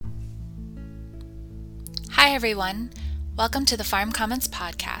Hi, everyone. Welcome to the Farm Commons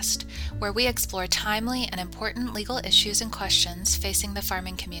podcast, where we explore timely and important legal issues and questions facing the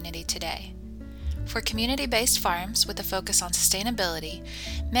farming community today. For community-based farms with a focus on sustainability,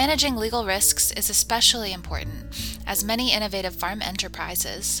 managing legal risks is especially important, as many innovative farm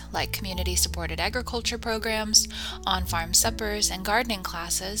enterprises, like community-supported agriculture programs, on-farm suppers, and gardening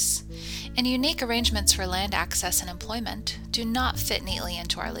classes, and unique arrangements for land access and employment, do not fit neatly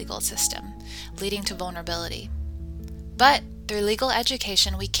into our legal system, leading to vulnerability. But through legal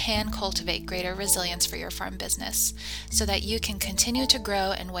education, we can cultivate greater resilience for your farm business so that you can continue to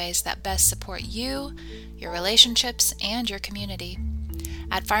grow in ways that best support you, your relationships, and your community.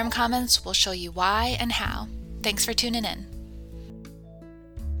 At Farm Commons, we'll show you why and how. Thanks for tuning in.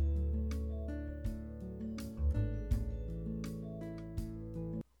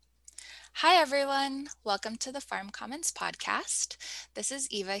 Hi, everyone. Welcome to the Farm Commons podcast. This is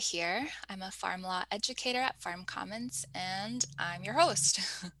Eva here. I'm a farm law educator at Farm Commons, and I'm your host.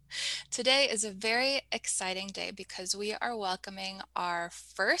 Today is a very exciting day because we are welcoming our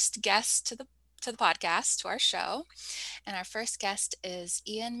first guest to the podcast, to our show. And our first guest is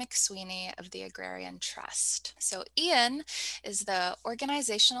Ian McSweeney of the Agrarian Trust. So Ian is the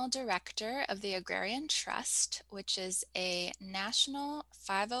organizational director of the Agrarian Trust, which is a national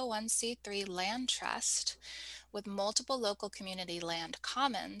 501c3 land trust with multiple local community land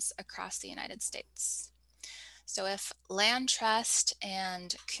commons across the United States. So if land trust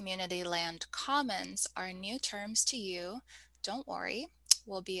and community land commons are new terms to you, don't worry,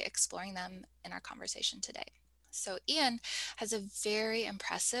 we'll be exploring them in our conversation today. So Ian has a very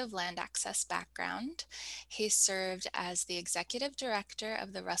impressive land access background. He served as the executive director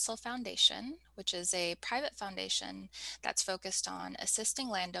of the Russell Foundation, which is a private foundation that's focused on assisting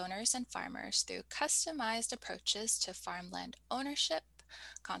landowners and farmers through customized approaches to farmland ownership,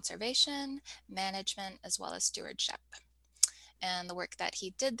 conservation, management, as well as stewardship. And the work that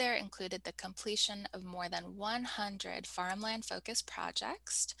he did there included the completion of more than 100 farmland-focused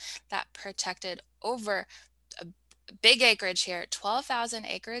projects that protected over a big acreage here, 12,000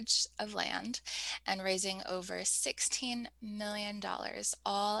 acres of land, and raising over $16 million,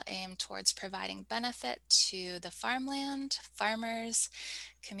 all aimed towards providing benefit to the farmland, farmers,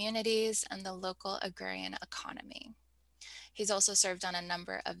 communities, and the local agrarian economy. He's also served on a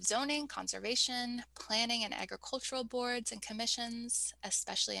number of zoning, conservation, planning, and agricultural boards and commissions,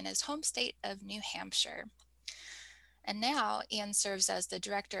 especially in his home state of New Hampshire. And now Ian serves as the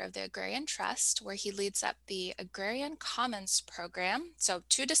director of the Agrarian Trust, where he leads up the Agrarian Commons program. So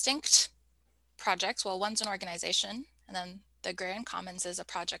two distinct projects. Well, one's an organization, and then the Agrarian Commons is a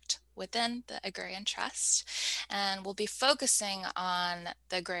project within the Agrarian Trust. And we'll be focusing on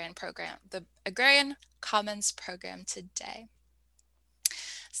the Agrarian program, the Agrarian Commons program today.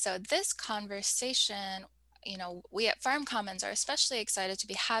 So this conversation, we at Farm Commons are especially excited to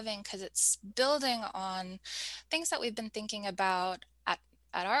be having because it's building on things that we've been thinking about at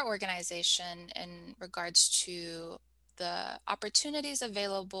our organization in regards to the opportunities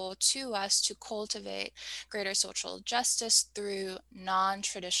available to us to cultivate greater social justice through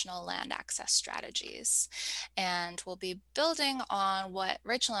non-traditional land access strategies. And we'll be building on what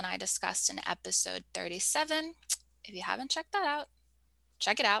Rachel and I discussed in episode 37. If you haven't checked that out,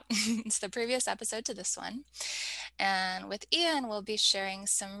 check it out. It's the previous episode to this one. And with Ian, we'll be sharing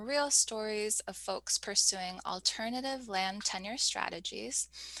some real stories of folks pursuing alternative land tenure strategies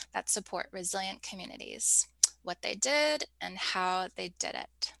that support resilient communities, what they did and how they did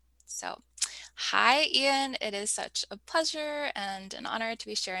it. So, hi, Ian. It is such a pleasure and an honor to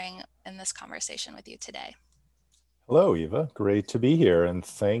be sharing in this conversation with you today. Hello, Eva. Great to be here, and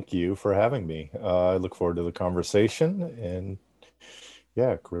thank you for having me. I look forward to the conversation, and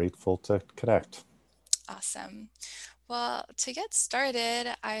yeah, grateful to connect. Awesome. Well, to get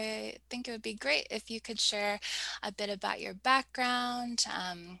started, I think it would be great if you could share a bit about your background,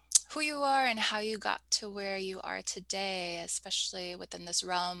 who you are, and how you got to where you are today, especially within this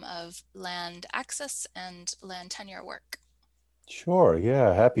realm of land access and land tenure work. Sure,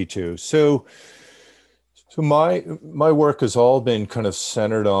 yeah, happy to. So my work has all been kind of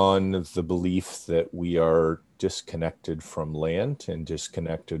centered on the belief that we are disconnected from land and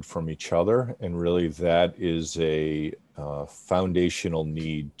disconnected from each other, and really that is a foundational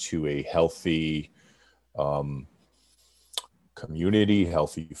need to a healthy um, community,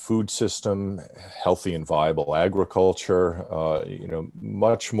 healthy food system, healthy and viable agriculture.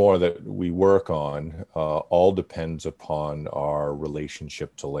 Much more that we work on all depends upon our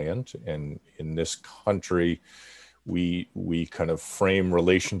relationship to land. And in this country, we kind of frame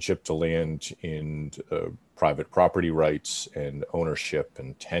relationship to land in private property rights and ownership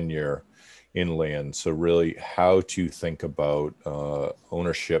and tenure in land. So really how to think about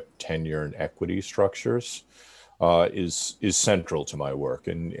ownership, tenure, and equity structures is central to my work.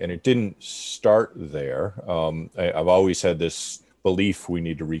 And it didn't start there. I've always had this belief we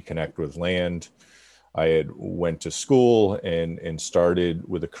need to reconnect with land. I had went to school and started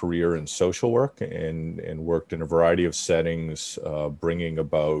with a career in social work and worked in a variety of settings, bringing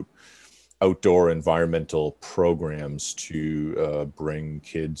about outdoor environmental programs to bring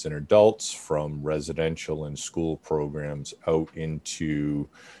kids and adults from residential and school programs out into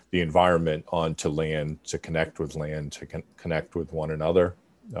the environment, onto land, to connect with land, to connect with one another.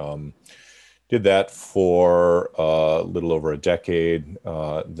 Um, did that for a little over a decade,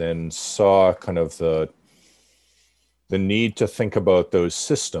 then saw kind of the need to think about those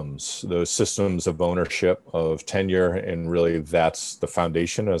systems of ownership, of tenure, and really that's the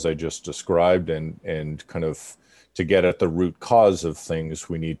foundation, as I just described, and kind of to get at the root cause of things,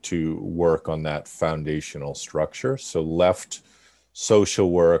 we need to work on that foundational structure. So left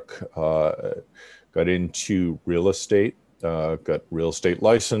social work, got into real estate, got real estate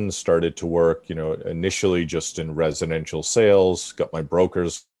license, started to work, initially just in residential sales, got my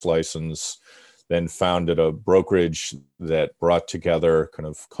broker's license, then founded a brokerage that brought together kind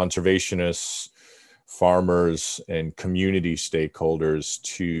of conservationists, farmers, and community stakeholders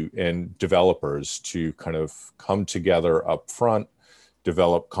and developers to kind of come together up front,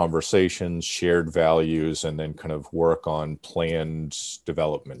 develop conversations, shared values, and then kind of work on planned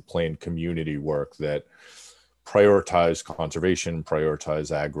development, planned community work that prioritize conservation,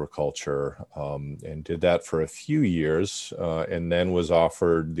 prioritize agriculture, and did that for a few years, and then was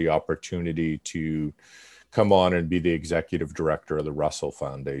offered the opportunity to come on and be the executive director of the Russell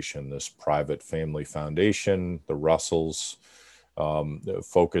Foundation, this private family foundation. The Russells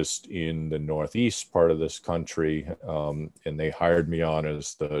focused in the Northeast part of this country, and they hired me on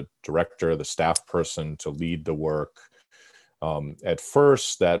as the director, the staff person to lead the work. At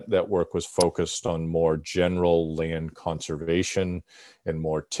first, that work was focused on more general land conservation and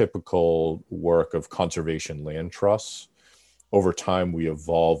more typical work of conservation land trusts. Over time, we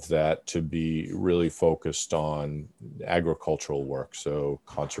evolved that to be really focused on agricultural work. So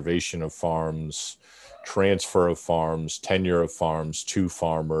conservation of farms, transfer of farms, tenure of farms to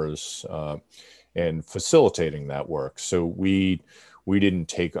farmers, and facilitating that work. So we didn't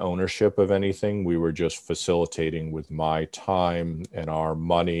take ownership of anything. We were just facilitating with my time and our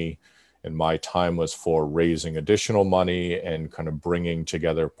money. And my time was for raising additional money and kind of bringing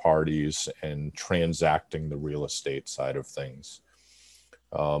together parties and transacting the real estate side of things.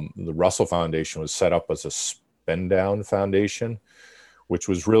 The Russell Foundation was set up as a spend down foundation, which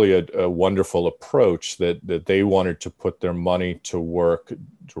was really a wonderful approach that they wanted to put their money to work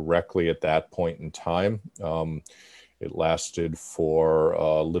directly at that point in time. It lasted for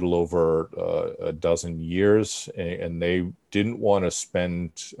a little over a dozen years, and they didn't want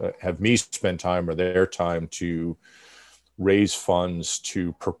to have me spend time or their time to raise funds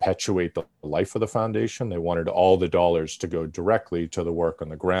to perpetuate the life of the foundation. They wanted all the dollars to go directly to the work on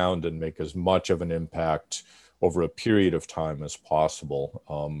the ground and make as much of an impact over a period of time as possible.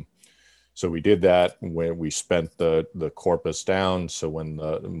 So we did that when we spent the corpus down. So when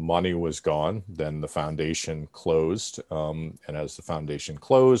the money was gone, then the foundation closed. And as the foundation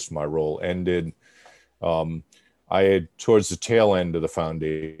closed, my role ended. I had, towards the tail end of the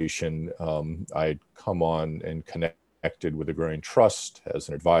foundation, I had come on and connected with Agrarian Trust as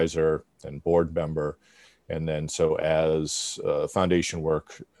an advisor and board member. And then so as foundation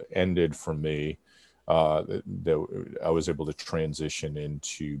work ended for me, I was able to transition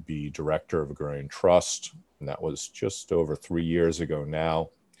into be director of Agrarian Trust, and that was just over 3 years ago now.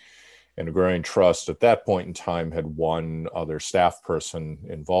 And Agrarian Trust at that point in time had one other staff person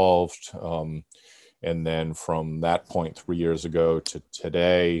involved. And then from that point 3 years ago to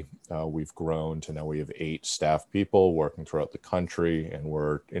today, we've grown to now we have 8 staff people working throughout the country, and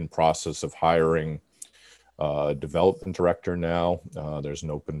we're in process of hiring development director now. There's an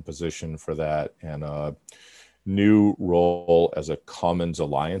open position for that, and a new role as a Commons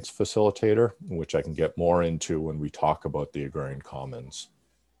Alliance facilitator, which I can get more into when we talk about the Agrarian Commons.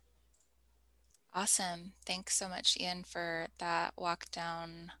 Awesome. Thanks so much, Ian, for that walk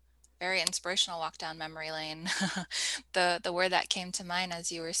down, very inspirational walk down memory lane. The word that came to mind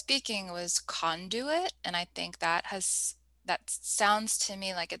as you were speaking was conduit, and I think that sounds to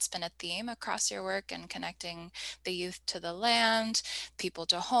me like it's been a theme across your work and connecting the youth to the land, people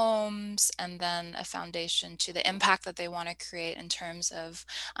to homes, and then a foundation to the impact that they want to create in terms of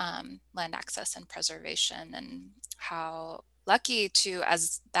land access and preservation, and how lucky to,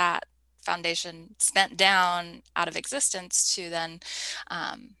 as that foundation spent down out of existence, to then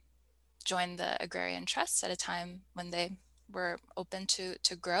joined the agrarian trusts at a time when they were open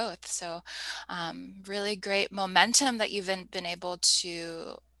to growth. So really great momentum that you've been able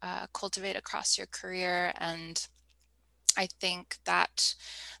to cultivate across your career. And I think that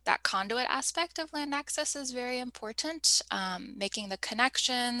that conduit aspect of land access is very important. Making the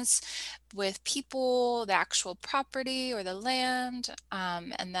connections with people, the actual property or the land,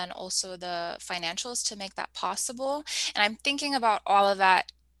 and then also the financials to make that possible. And I'm thinking about all of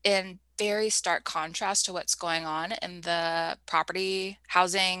that in very stark contrast to what's going on in the property,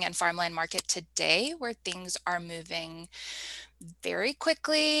 housing, and farmland market today, where things are moving very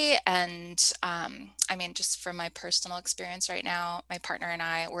quickly. And I mean, just from my personal experience right now, my partner and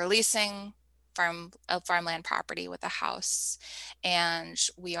I were leasing farmland property with a house, and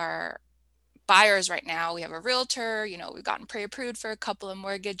we are buyers right now. We have a realtor, we've gotten pre-approved for a couple of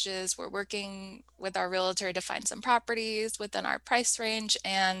mortgages. We're working with our realtor to find some properties within our price range.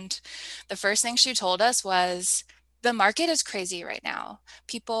 And the first thing she told us was, the market is crazy right now.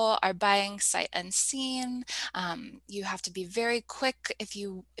 People are buying sight unseen. You have to be very quick. If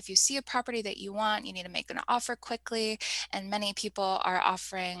you see a property that you want, you need to make an offer quickly. And many people are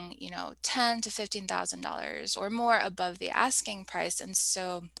offering, $10,000 to $15,000 or more above the asking price. And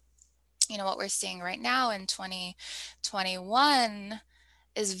so what we're seeing right now in 2021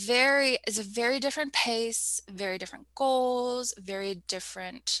 is a very different pace, very different goals, very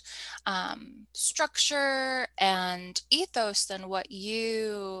different structure and ethos than what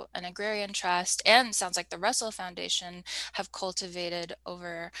you, an agrarian trust, and sounds like the Russell Foundation have cultivated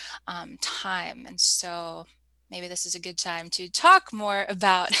over time. And so maybe this is a good time to talk more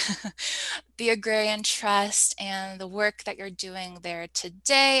about the Agrarian Trust and the work that you're doing there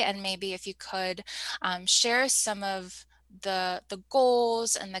today. And maybe if you could share some of the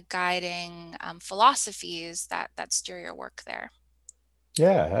goals and the guiding philosophies that steer your work there.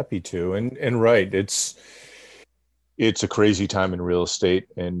 Yeah, happy to. And right, it's a crazy time in real estate,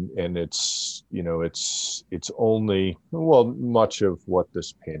 and it's only, well, much of what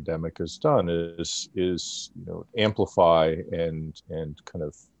this pandemic has done is amplify and kind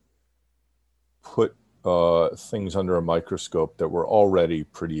of put things under a microscope that were already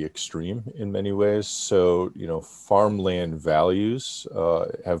pretty extreme in many ways. So, farmland values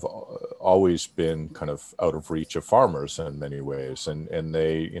have always been kind of out of reach of farmers in many ways. And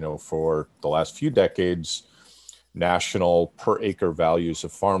they, for the last few decades, national per acre values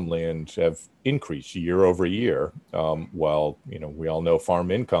of farmland have increased year over year. Well, we all know farm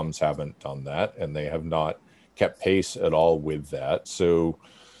incomes haven't done that, and they have not kept pace at all with that. So,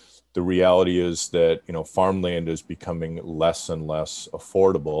 the reality is that farmland is becoming less and less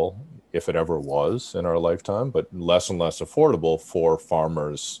affordable, if it ever was in our lifetime, but less and less affordable for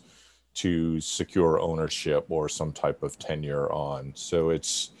farmers to secure ownership or some type of tenure on. So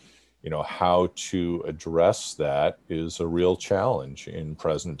it's how to address that is a real challenge in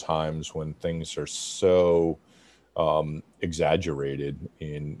present times when things are so exaggerated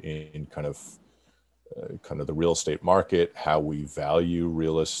in kind of the real estate market, how we value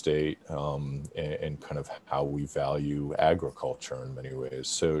real estate, and kind of how we value agriculture in many ways.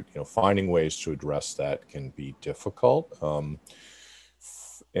 So, finding ways to address that can be difficult.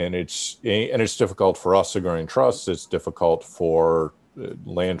 And it's difficult for us agrarian trusts. It's difficult for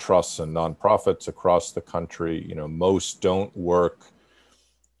land trusts and nonprofits across the country. Most don't work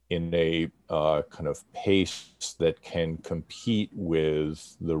in a kind of pace that can compete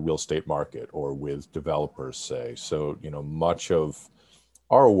with the real estate market or with developers, say. So, much of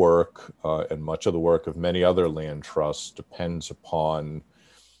our work and much of the work of many other land trusts depends upon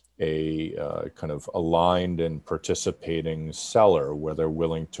a kind of aligned and participating seller where they're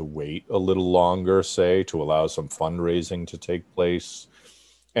willing to wait a little longer, say, to allow some fundraising to take place,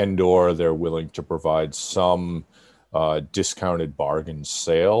 and or they're willing to provide some discounted bargain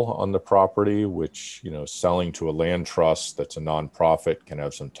sale on the property, which, selling to a land trust that's a nonprofit can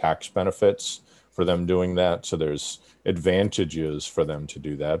have some tax benefits for them doing that. So there's advantages for them to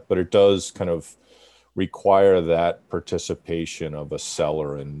do that, but it does kind of require that participation of a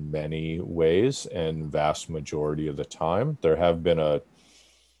seller in many ways, and vast majority of the time. There have been a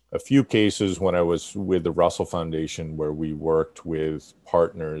few cases when I was with the Russell Foundation where we worked with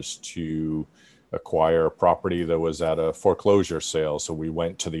partners to acquire a property that was at a foreclosure sale. So we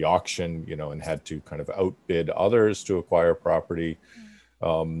went to the auction, and had to kind of outbid others to acquire property.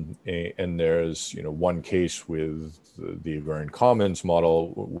 And there's, one case with the Agrarian Commons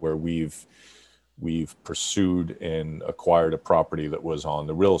model where we've pursued and acquired a property that was on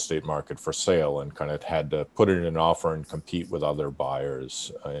the real estate market for sale and kind of had to put it in an offer and compete with other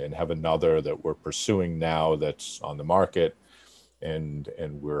buyers, and have another that we're pursuing now that's on the market and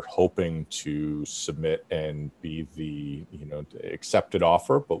we're hoping to submit and be the accepted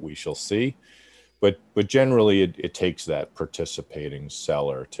offer, but we shall see. But generally, it takes that participating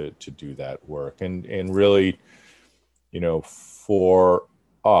seller to do that work, and really, for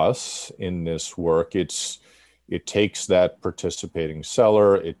us in this work, it takes that participating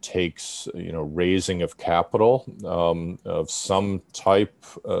seller. It takes raising of capital of some type,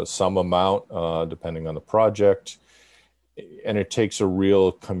 some amount, depending on the project, and it takes a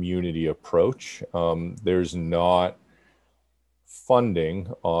real community approach. There's not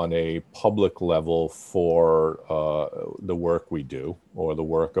funding on a public level for the work we do or the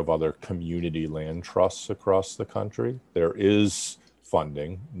work of other community land trusts across the country. There is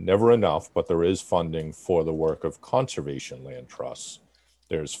funding, never enough, but there is funding for the work of conservation land trusts.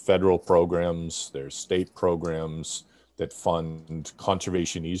 There's federal programs, there's state programs that fund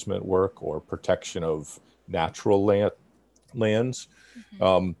conservation easement work or protection of natural lands.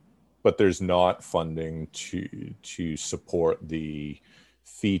 Mm-hmm. But there's not funding to support the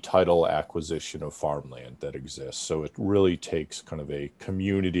fee title acquisition of farmland that exists. So it really takes kind of a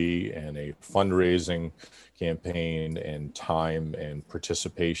community and a fundraising campaign and time and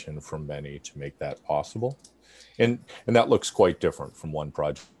participation from many to make that possible. And that looks quite different from one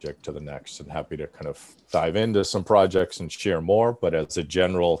project to the next. And happy to kind of dive into some projects and share more, but as a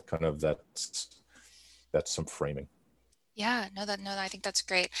general kind of that's some framing. Yeah, no, I think that's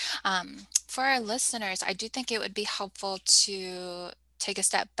great. For our listeners, I do think it would be helpful to take a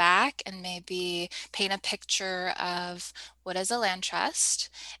step back and maybe paint a picture of what is a land trust,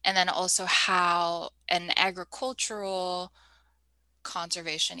 and then also how an agricultural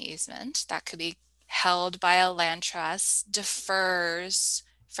conservation easement that could be held by a land trust differs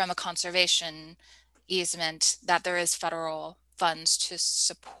from a conservation easement that there is federal funds to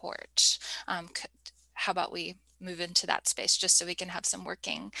support. How about we move into that space just so we can have some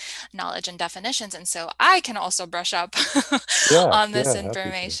working knowledge and definitions, and so I can also brush up on this Happy to.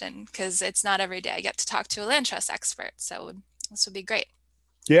 information, because it's not every day I get to talk to a land trust expert, so this would be great.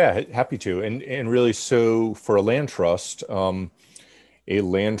 Yeah, happy to. And really, so for a land trust is a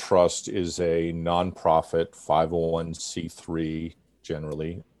nonprofit 501c3,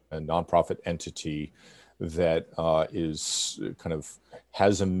 generally a nonprofit entity that is kind of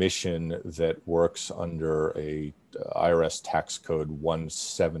has a mission that works under a IRS tax code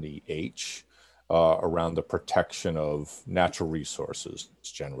 170H around the protection of natural resources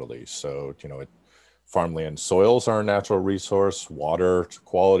generally. So, farmland soils are a natural resource, water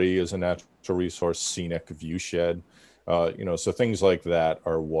quality is a natural resource, scenic viewshed. So things like that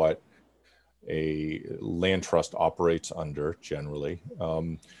are what a land trust operates under generally.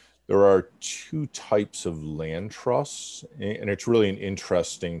 There are two types of land trusts, and it's really an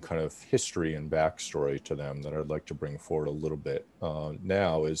interesting kind of history and backstory to them that I'd like to bring forward a little bit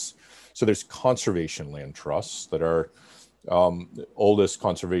now. So there's conservation land trusts that are oldest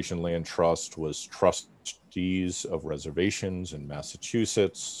conservation land trust was trustees of reservations in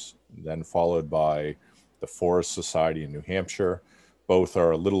Massachusetts, then followed by the Forest Society in New Hampshire. Both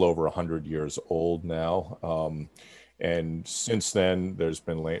are a little over 100 years old now. And since then, there's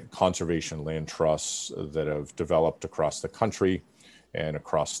been conservation land trusts that have developed across the country and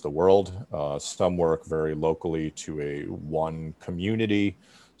across the world. Some work very locally to one community.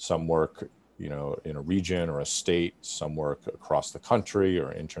 Some work in a region or a state. Some work across the country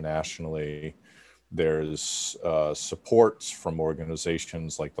or internationally. There's support from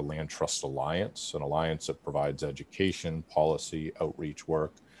organizations like the Land Trust Alliance, an alliance that provides education, policy, outreach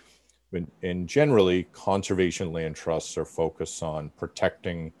work. And generally, conservation land trusts are focused on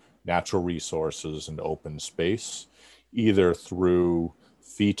protecting natural resources and open space, either through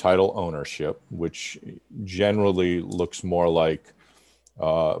fee title ownership, which generally looks more like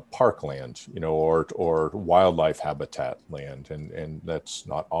parkland, or wildlife habitat land, and that's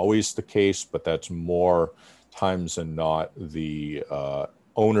not always the case, but that's more times than not the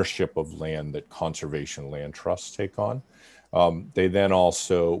ownership of land that conservation land trusts take on. They then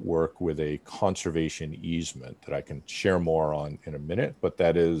also work with a conservation easement that I can share more on in a minute, but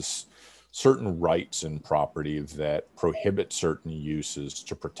that is certain rights in property that prohibit certain uses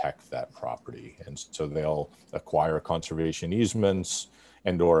to protect that property. And so they'll acquire conservation easements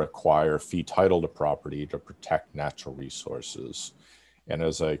and or acquire fee title to property to protect natural resources. And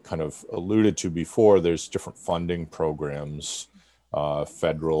as I kind of alluded to before, there's different funding programs,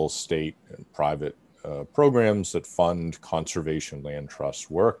 federal, state, and private programs that fund conservation land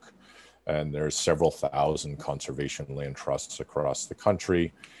trust work. And there's several thousand conservation land trusts across the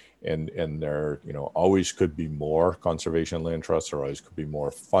country. and there, always could be more conservation land trusts, or always could be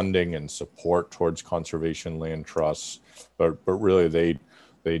more funding and support towards conservation land trusts. But really,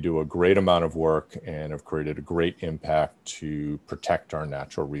 they do a great amount of work and have created a great impact to protect our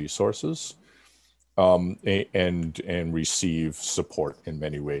natural resources, and receive support in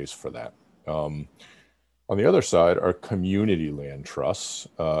many ways for that. On the other side are community land trusts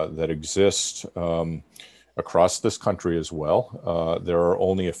that exist across this country as well. There are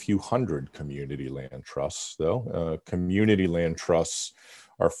only a few hundred community land trusts, though. Community land trusts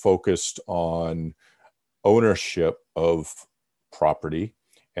are focused on ownership of property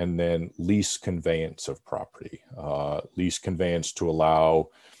and then lease conveyance of property. Lease conveyance to allow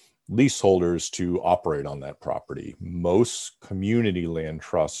leaseholders to operate on that property. Most community land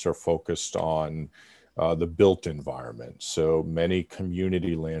trusts are focused on the built environment. So many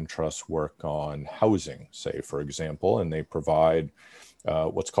community land trusts work on housing, say, for example, and they provide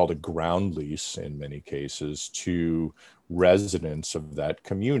what's called a ground lease in many cases to residents of that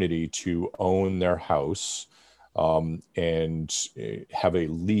community to own their house, and have a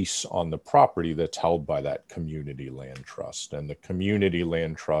lease on the property that's held by that community land trust. And the community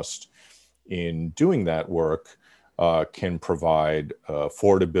land trust, in doing that work, can provide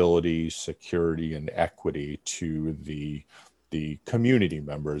affordability, security, and equity to the community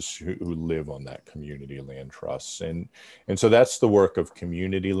members who live on that community land trust. And so that's the work of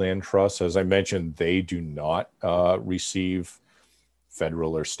community land trusts. As I mentioned, they do not receive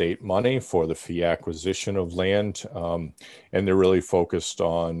federal or state money for the fee acquisition of land, and they're really focused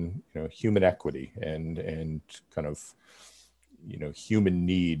on human equity and kind of human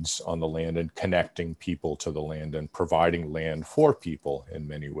needs on the land, and connecting people to the land and providing land for people in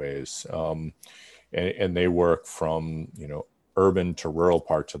many ways. And they work from urban to rural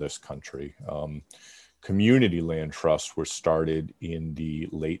parts of this country. Community land trusts were started in the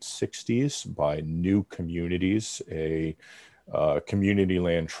late 60s by New Communities, a community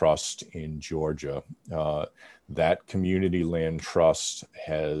land trust in Georgia. That community land trust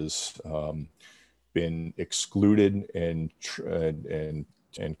has been excluded and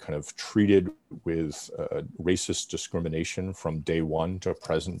kind of treated with racist discrimination from day one to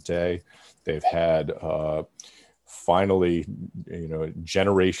present day. They've had finally,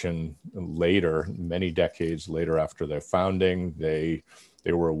 generation later, many decades later after their founding, they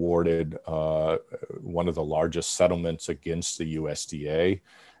were awarded one of the largest settlements against the USDA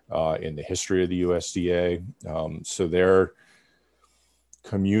in the history of the USDA. So they're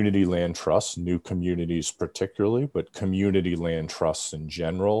community land trusts, New Communities particularly, but community land trusts in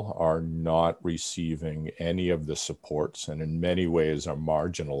general are not receiving any of the supports, and in many ways are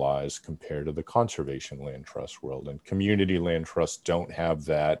marginalized compared to the conservation land trust world. And community land trusts don't have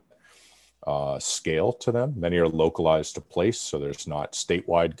that scale to them. Many are localized to place, so there's not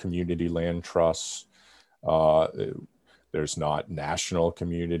statewide community land trusts. There's not national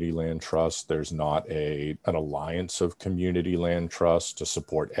community land trusts. There's not an alliance of community land trusts to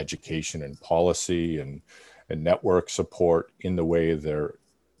support education and policy and network support in the way there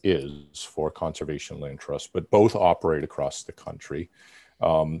is for conservation land trusts. But both operate across the country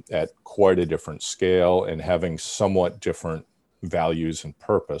at quite a different scale and having somewhat different values and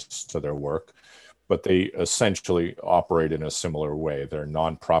purpose to their work. But they essentially operate in a similar way. They're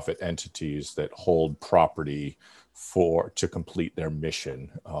nonprofit entities that hold property to complete their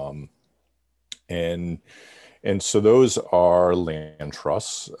mission. And so those are land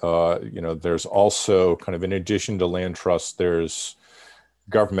trusts. There's also kind of, in addition to land trusts, there's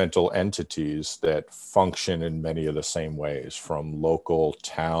governmental entities that function in many of the same ways, from local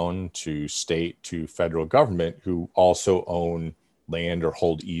town to state to federal government, who also own land or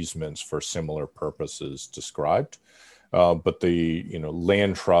hold easements for similar purposes described. But the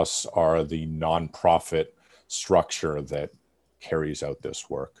land trusts are the nonprofit structure that carries out this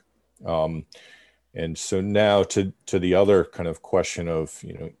work. And so now to the other kind of question of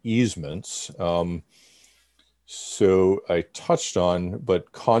easements. So I touched on,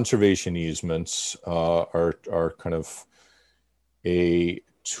 but conservation easements are kind of a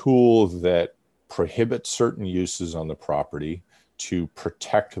tool that prohibits certain uses on the property to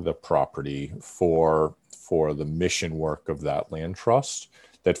protect the property for the mission work of that land trust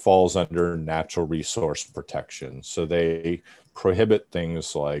that falls under natural resource protection. So they prohibit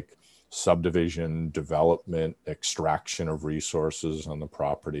things like subdivision, development, extraction of resources on the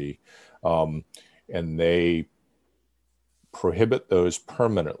property, and they prohibit those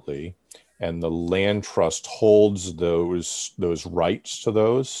permanently. And the land trust holds those rights to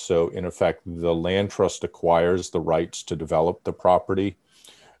those. So in effect, the land trust acquires the rights to develop the property,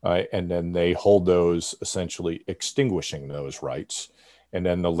 and then they hold those, essentially extinguishing those rights. And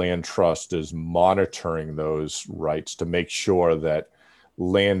then the land trust is monitoring those rights to make sure that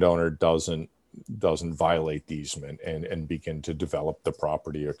landowner doesn't violate the easement and begin to develop the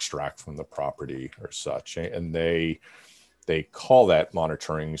property, extract from the property or such. And they call that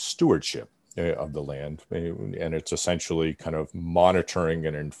monitoring stewardship of the land. And it's essentially kind of monitoring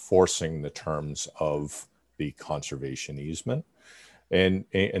and enforcing the terms of the conservation easement.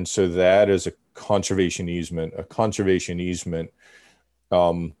 And so that is a conservation easement. A conservation easement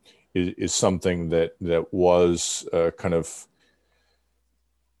is something that was kind of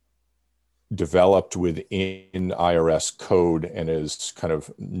developed within IRS code and is kind of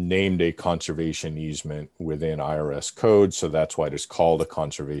named a conservation easement within IRS code. So that's why it is called a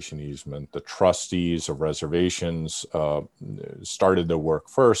conservation easement. The trustees of reservations started the work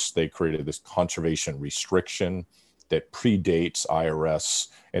first. They created this conservation restriction that predates IRS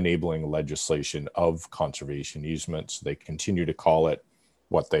enabling legislation of conservation easements. They continue to call it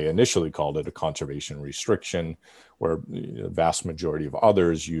what they initially called it, a conservation restriction, where the vast majority of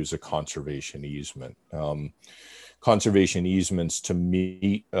others use a conservation easement. Conservation easements, to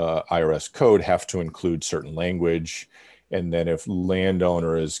meet IRS code, have to include certain language. And then if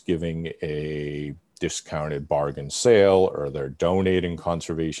landowner is giving a discounted bargain sale, or they're donating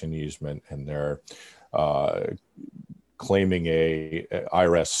conservation easement and they're claiming a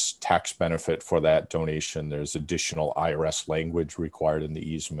IRS tax benefit for that donation, there's additional IRS language required in the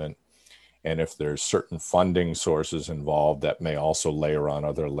easement. And if there's certain funding sources involved, that may also layer on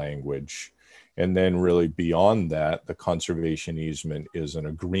other language. And then really beyond that, the conservation easement is an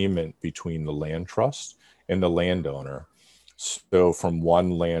agreement between the land trust and the landowner. So from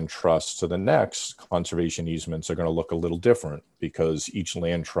one land trust to the next, conservation easements are going to look a little different because each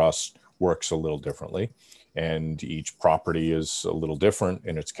land trust works a little differently. And each property is a little different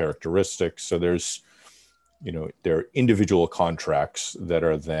in its characteristics. So there's, there are individual contracts that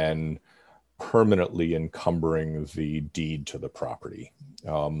are then permanently encumbering the deed to the property.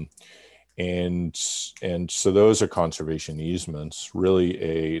 And so those are conservation easements.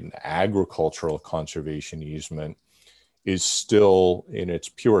 Really, an agricultural conservation easement is still, in its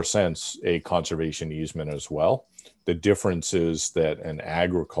pure sense, a conservation easement as well. The difference is that an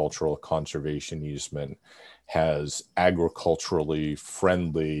agricultural conservation easement has agriculturally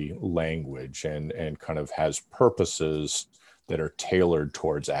friendly language and kind of has purposes that are tailored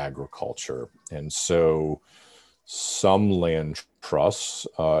towards agriculture. And so some land trusts,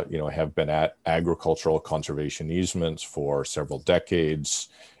 have been at agricultural conservation easements for several decades,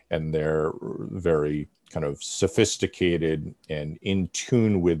 and they're very kind of sophisticated and in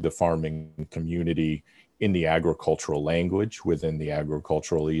tune with the farming community in the agricultural language within the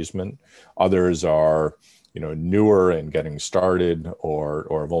agricultural easement. Others are, newer and getting started, or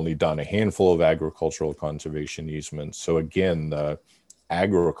have only done a handful of agricultural conservation easements. So again, the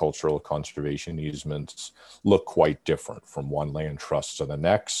agricultural conservation easements look quite different from one land trust to the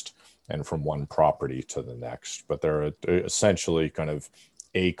next and from one property to the next. But they're essentially kind of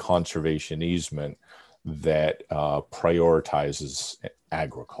a conservation easement that prioritizes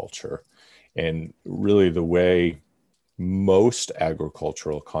agriculture. And really the way most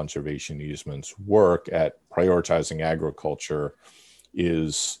agricultural conservation easements work at prioritizing agriculture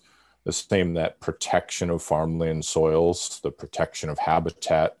is the same, that protection of farmland soils, the protection of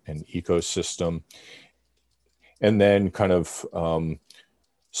habitat and ecosystem, and then kind of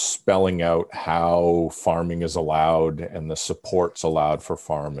spelling out how farming is allowed and the supports allowed for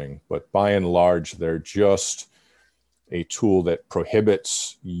farming. But by and large, they're just a tool that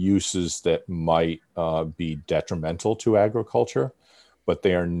prohibits uses that might be detrimental to agriculture, but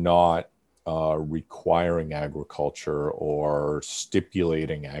they are not requiring agriculture or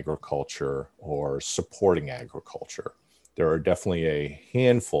stipulating agriculture or supporting agriculture. There are definitely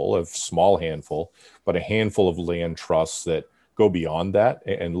a small handful, but a handful of land trusts that go beyond that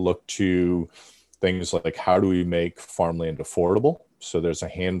and look to things like, how do we make farmland affordable? So there's a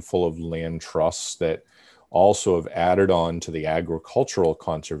handful of land trusts that also have added on to the agricultural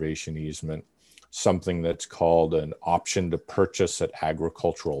conservation easement something that's called an option to purchase at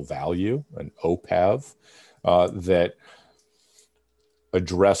agricultural value, an OPAV, that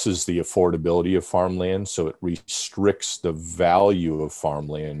addresses the affordability of farmland. So it restricts the value of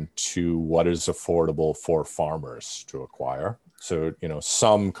farmland to what is affordable for farmers to acquire. So,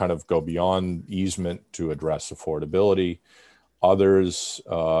 some kind of go beyond easement to address affordability. Others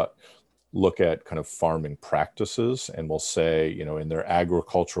look at kind of farming practices and will say, in their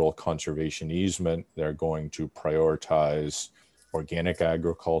agricultural conservation easement, they're going to prioritize organic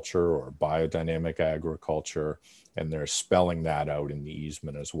agriculture or biodynamic agriculture, and they're spelling that out in the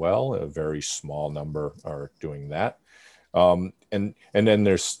easement as well. A very small number are doing that. And then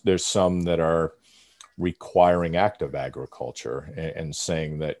there's some that are requiring active agriculture, and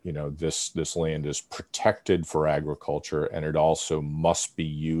saying that, this land is protected for agriculture, and it also must be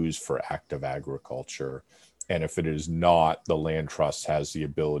used for active agriculture. And if it is not, the land trust has the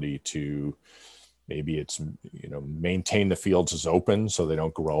ability to, maybe it's, maintain the fields as open so they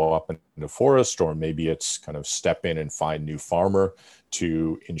don't grow up into forest, or maybe it's kind of step in and find new farmer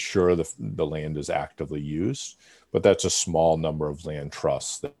to ensure the land is actively used. But that's a small number of land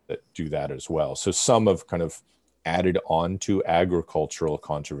trusts that do that as well. So some have kind of added on to agricultural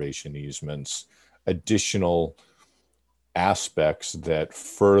conservation easements additional aspects that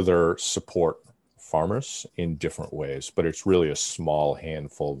further support farmers in different ways, but it's really a small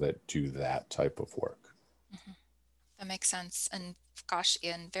handful that do that type of work. Mhm. That makes sense. And gosh,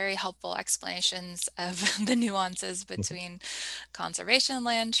 Ian, very helpful explanations of the nuances between conservation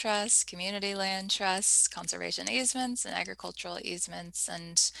land trusts, community land trusts, conservation easements, and agricultural easements.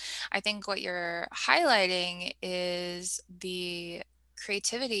 And I think what you're highlighting is the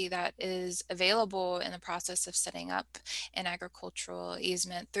creativity that is available in the process of setting up an agricultural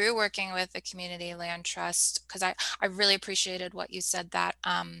easement through working with a community land trust. Because I really appreciated what you said that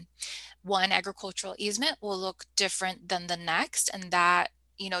one agricultural easement will look different than the next, and that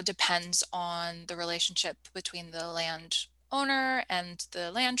depends on the relationship between the land owner and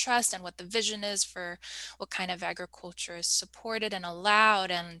the land trust, and what the vision is for what kind of agriculture is supported and allowed.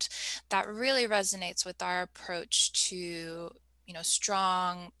 And that really resonates with our approach to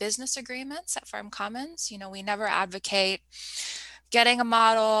strong business agreements at Farm Commons. We never advocate getting a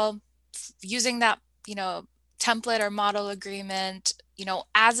model, using that template or model agreement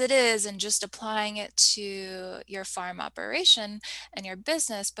as it is, and just applying it to your farm operation and your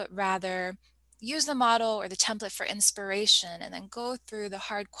business, but rather use the model or the template for inspiration, and then go through the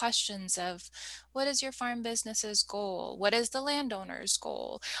hard questions of what is your farm business's goal, what is the landowner's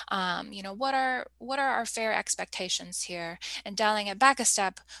goal, what are our fair expectations here, and dialing it back a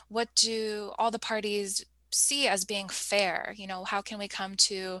step, what do all the parties see as being fair? How can we come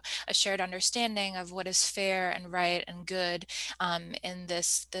to a shared understanding of what is fair and right and good in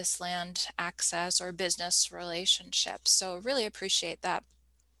this land access or business relationship? So really appreciate that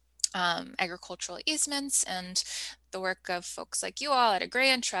agricultural easements and the work of folks like you all at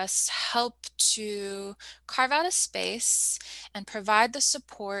Agrarian Trust help to carve out a space and provide the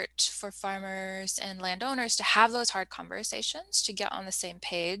support for farmers and landowners to have those hard conversations, to get on the same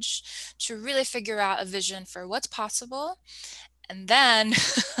page, to really figure out a vision for what's possible. And then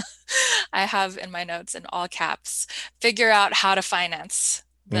I have in my notes in all caps, figure out how to finance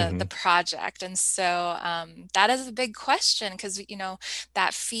the Mm-hmm. project. And so that is a big question, because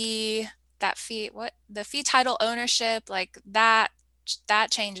that what the fee title ownership, like that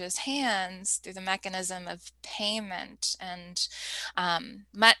changes hands through the mechanism of payment. And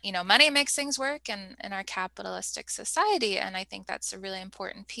money makes things work in our capitalistic society, and I think that's a really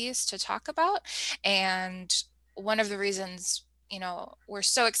important piece to talk about. And one of the reasons we're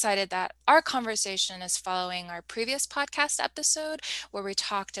so excited that our conversation is following our previous podcast episode, where we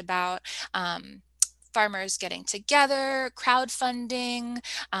talked about farmers getting together, crowdfunding,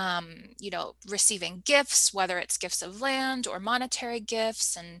 receiving gifts, whether it's gifts of land or monetary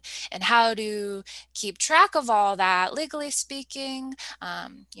gifts, and how to keep track of all that legally speaking.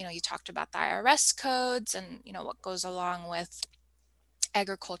 You talked about the IRS codes and what goes along with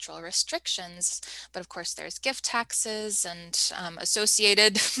agricultural restrictions, but of course there's gift taxes and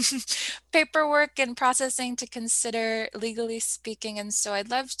associated paperwork and processing to consider, legally speaking. And so I'd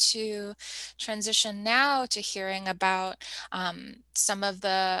love to transition now to hearing about some of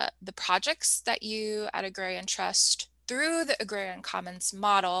the projects that you at Agrarian Trust through the Agrarian Commons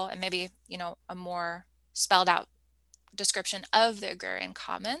model, and maybe a more spelled out description of the Agrarian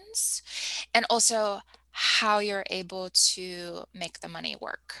Commons, and also how you're able to make the money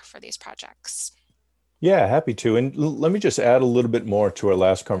work for these projects. Yeah, happy to. And let me just add a little bit more to our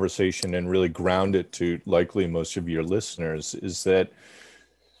last conversation and really ground it to likely most of your listeners, is that,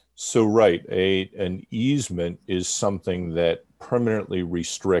 so right, an easement is something that permanently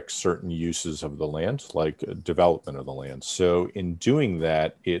restricts certain uses of the land, like development of the land. So in doing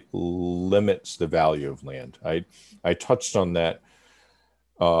that, it limits the value of land. I touched on that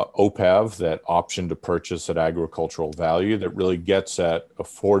OPAV, that option to purchase at agricultural value, that really gets at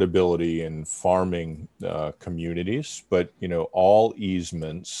affordability in farming communities. But all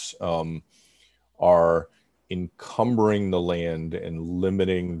easements are encumbering the land and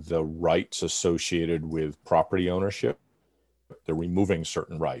limiting the rights associated with property ownership. They're removing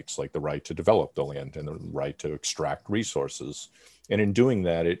certain rights, like the right to develop the land and the right to extract resources. And in doing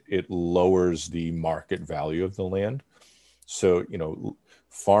that, it lowers the market value of the land. So,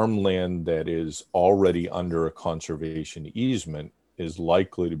 farmland that is already under a conservation easement is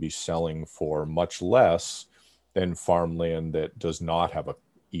likely to be selling for much less than farmland that does not have a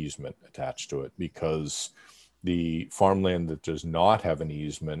easement attached to it, because the farmland that does not have an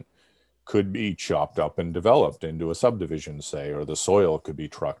easement could be chopped up and developed into a subdivision, say, or the soil could be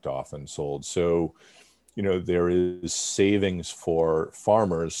trucked off and sold. So, there is savings for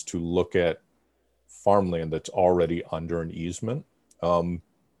farmers to look at farmland that's already under an easement. And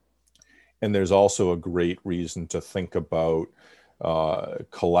there's also a great reason to think about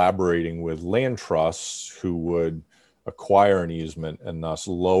collaborating with land trusts who would acquire an easement and thus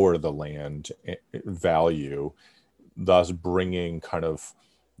lower the land value, thus bringing kind of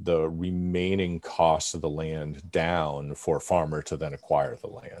the remaining costs of the land down for a farmer to then acquire the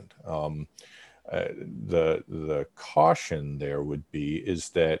land. The caution there would be is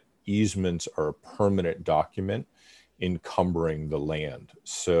that easements are a permanent document encumbering the land.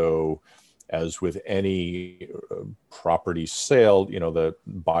 So, as with any property sale, the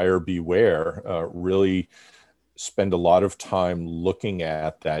buyer beware. Really spend a lot of time looking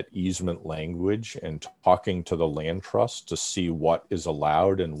at that easement language and talking to the land trust to see what is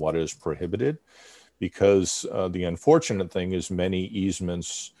allowed and what is prohibited. Because the unfortunate thing is many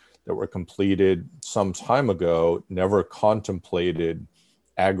easements that were completed some time ago never contemplated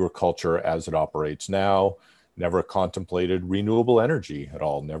agriculture as it operates now, never contemplated renewable energy at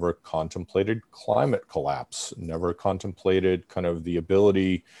all, never contemplated climate collapse, never contemplated kind of the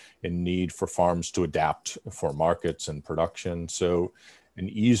ability and need for farms to adapt for markets and production. So an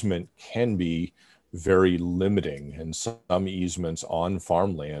easement can be very limiting, and some easements on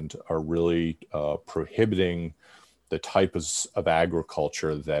farmland are really prohibiting the type of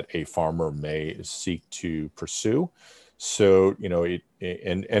agriculture that a farmer may seek to pursue. So,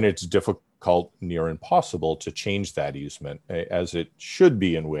 and it's difficult, near impossible, to change that easement, as it should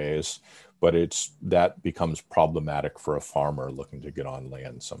be in ways, but that becomes problematic for a farmer looking to get on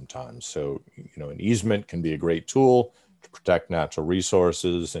land sometimes. So, an easement can be a great tool to protect natural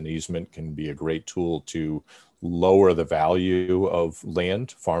resources. An easement can be a great tool to lower the value of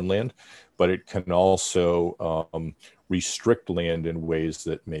land, farmland, but it can also restrict land in ways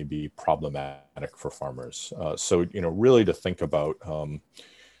that may be problematic for farmers. So, really to think about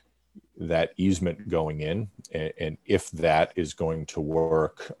that easement going in, and if that is going to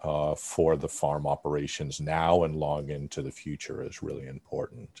work for the farm operations now and long into the future is really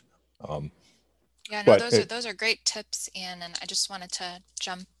important. Yeah, no, But those are great tips, Ian, and I just wanted to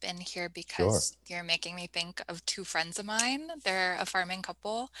jump in here sure. because you're making me think of two friends of mine. They're a farming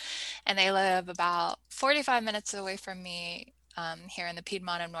couple, and they live about 45 minutes away from me here in the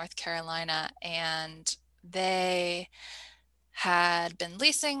Piedmont of North Carolina, and they had been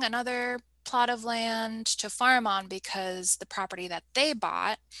leasing another plot of land to farm on because the property that they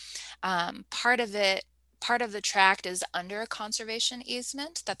bought, part of the tract is under a conservation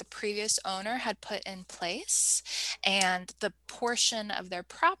easement that the previous owner had put in place, and the portion of their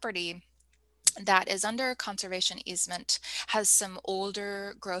property that is under a conservation easement has some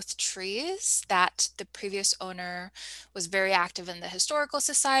older growth trees that the previous owner was very active in the historical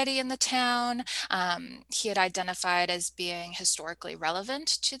society in the town. He had identified as being historically relevant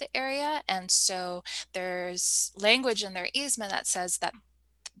to the area. And so there's language in their easement that says that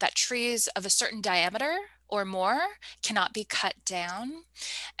trees of a certain diameter or more cannot be cut down.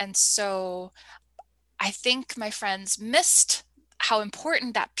 And so I think my friends missed how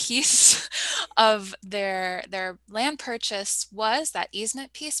important that piece of their land purchase was, that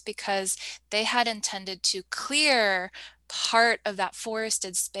easement piece, because they had intended to clear part of that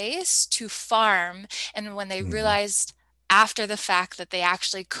forested space to farm. And when they Mhm. realized after the fact that they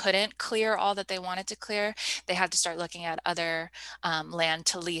actually couldn't clear all that they wanted to clear, they had to start looking at other land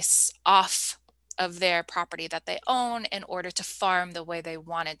to lease off of their property that they own in order to farm the way they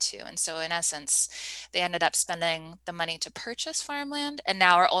wanted to. And so in essence, they ended up spending the money to purchase farmland and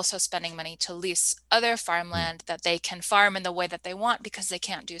now are also spending money to lease other farmland that they can farm in the way that they want because they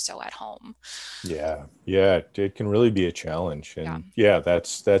can't do so at home. Yeah, it can really be a challenge. Yeah. And yeah,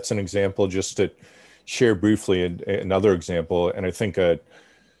 that's an example. Just to share briefly another example, and I think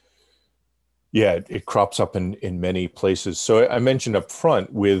yeah, it crops up in many places. So I mentioned up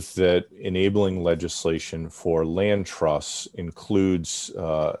front with that enabling legislation for land trusts includes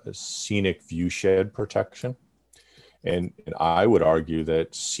scenic viewshed protection. And I would argue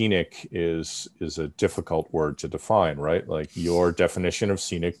that scenic is a difficult word to define, right? Like your definition of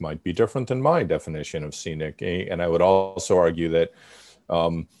scenic might be different than my definition of scenic. And I would also argue that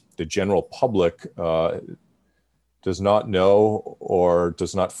the general public does not know or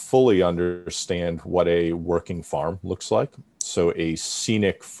does not fully understand what a working farm looks like. So a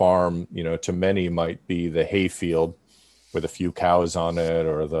scenic farm, to many might be the hayfield with a few cows on it,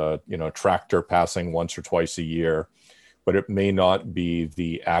 or the, tractor passing once or twice a year, but it may not be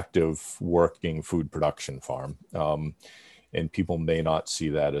the active working food production farm. And people may not see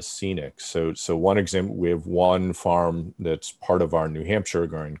that as scenic. So one example, we have one farm that's part of our New Hampshire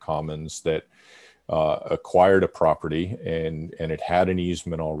Agrarian Commons that acquired a property, and it had an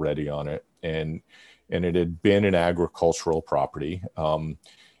easement already on it, and it had been an agricultural property.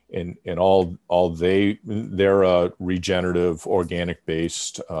 And they're a regenerative, organic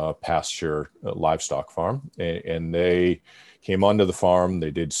based pasture livestock farm, and they came onto the farm.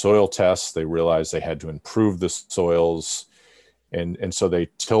 They did soil tests. They realized they had to improve the soils, and so they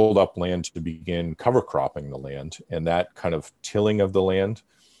tilled up land to begin cover cropping the land. And that kind of tilling of the land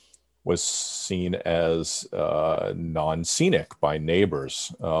was seen as non-scenic by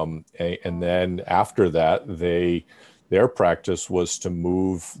neighbors. And then after that, their practice was to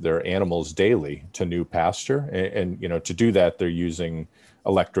move their animals daily to new pasture. And to do that, they're using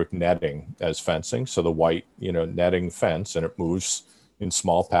electric netting as fencing. So the white, netting fence, and it moves in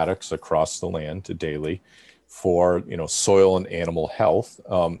small paddocks across the land to daily for, soil and animal health.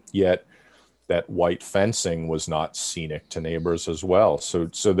 Yet that white fencing was not scenic to neighbors as well. So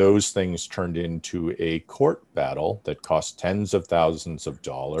those things turned into a court battle that cost tens of thousands of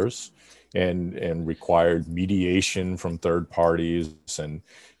dollars, and required mediation from third parties, and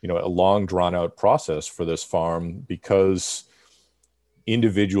a long drawn out process for this farm, because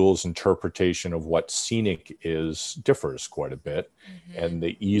individuals' interpretation of what scenic is differs quite a bit. Mm-hmm. And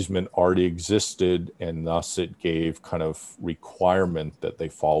the easement already existed, and thus it gave kind of requirement that they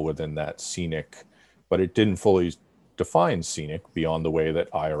fall within that scenic, but it didn't fully define scenic beyond the way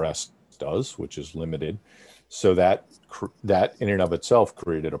that IRS does, which is limited. So that in and of itself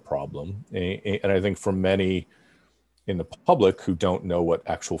created a problem. And I think for many in the public who don't know what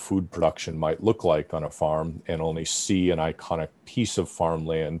actual food production might look like on a farm, and only see an iconic piece of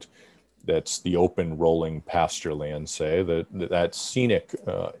farmland that's the open rolling pasture land, say, that scenic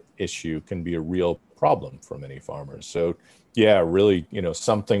issue can be a real problem for many farmers. So yeah, really,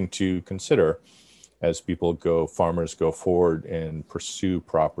 something to consider as farmers go forward and pursue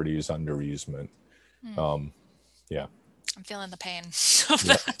properties under easement. Yeah. I'm feeling the pain of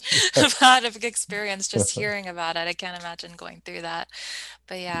Yeah. that, of that of experience, just hearing about it. I can't imagine going through that.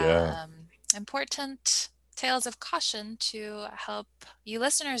 But Yeah. yeah, important tales of caution to help you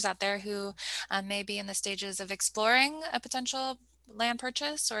listeners out there who may be in the stages of exploring a potential land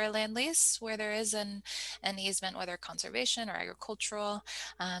purchase or a land lease where there is an easement, whether conservation or agricultural,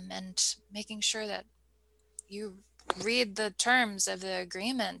 and making sure that you read the terms of the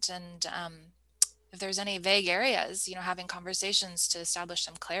agreement, and if there's any vague areas, having conversations to establish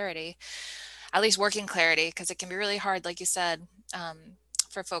some clarity, at least working clarity, because it can be really hard, like you said,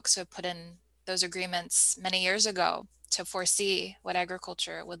 for folks who have put in those agreements many years ago to foresee what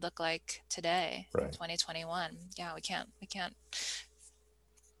agriculture would look like today in Right. 2021. Yeah, we can't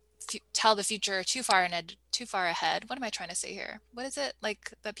tell the future too far ahead. What am I trying to say here? What is it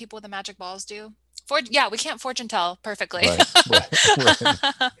like that people with the magic balls do? Yeah, we can't fortune tell perfectly. Right.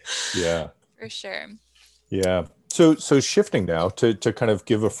 Right. Yeah. For sure. Yeah. So shifting now to kind of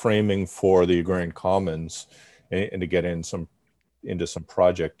give a framing for the Agrarian Commons, and to get into some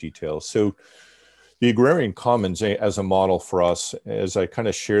project details. So the Agrarian Commons, as a model for us, as I kind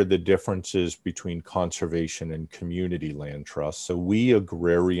of shared the differences between conservation and community land trust. So we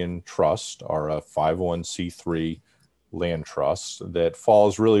Agrarian Trust are a 501c3 land trust that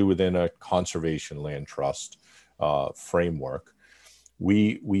falls really within a conservation land trust framework.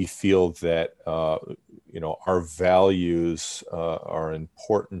 We feel that our values are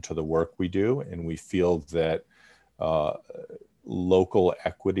important to the work we do, and we feel that local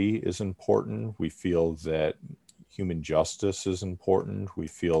equity is important. We feel that human justice is important. We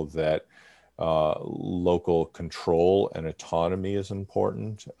feel that local control and autonomy is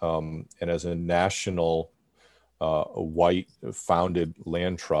important. And as a national white founded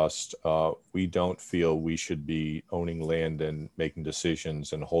land trust, we don't feel we should be owning land and making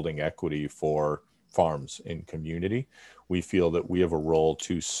decisions and holding equity for farms in community. We feel that we have a role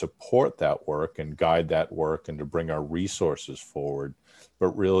to support that work and guide that work and to bring our resources forward. But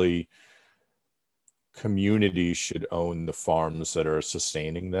really, communities should own the farms that are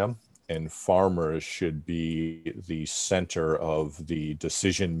sustaining them, and farmers should be the center of the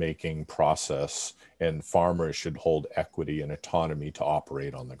decision-making process, and farmers should hold equity and autonomy to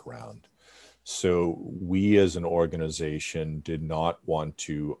operate on the ground. So we as an organization did not want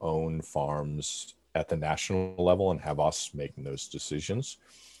to own farms at the national level and have us making those decisions.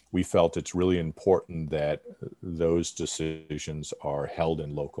 We felt it's really important that those decisions are held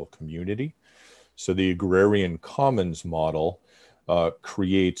in local community. So the agrarian commons model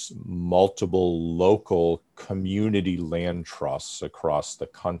creates multiple local community land trusts across the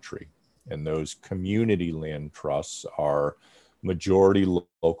country. And those community land trusts are majority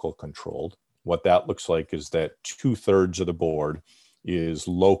local controlled. What that looks like is that 2/3 of the board is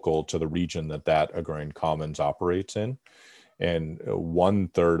local to the region that that agrarian commons operates in. And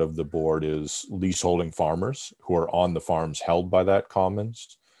 1/3 of the board is leaseholding farmers who are on the farms held by that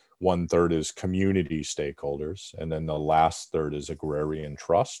commons. 1/3 is community stakeholders. And then the last third is agrarian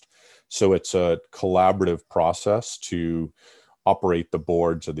trust. So it's a collaborative process to operate the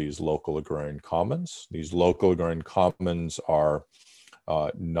boards of these local agrarian commons. These local agrarian commons are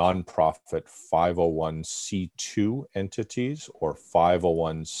nonprofit 501c2 entities or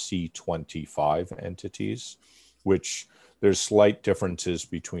 501c25 entities, which there's slight differences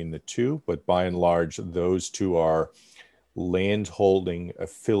between the two, but by and large, those two are land holding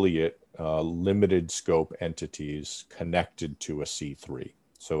affiliate limited scope entities connected to a C3.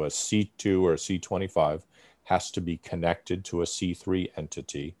 So a C2 or a C25 has to be connected to a C3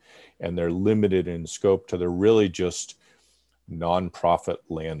 entity, and they're limited in scope to they're really just nonprofit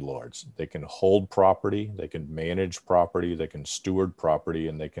landlords. They can hold property, they can manage property, they can steward property,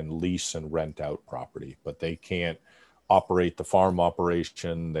 and they can lease and rent out property, but they can't operate the farm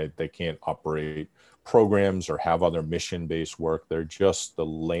operation. They can't operate programs or have other mission-based work. They're just the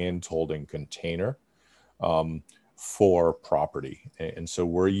land holding container for property. And so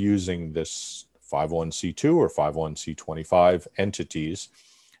we're using this 501c2 or 501c25 entities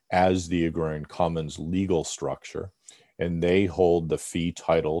as the agrarian commons legal structure, and they hold the fee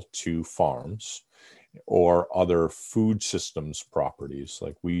title to farms or other food systems properties.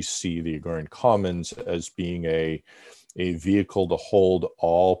 Like we see the agrarian commons as being a vehicle to hold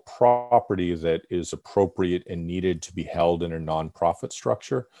all property that is appropriate and needed to be held in a nonprofit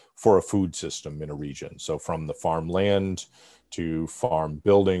structure for a food system in a region. So from the farmland to farm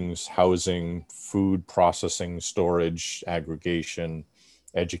buildings, housing, food processing, storage, aggregation,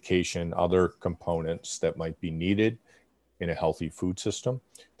 education, other components that might be needed in a healthy food system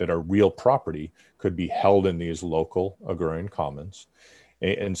that are real property could be held in these local agrarian commons.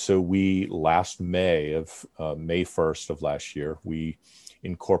 And so we last May 1st of last year, we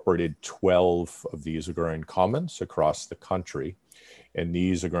incorporated 12 of these agrarian commons across the country. And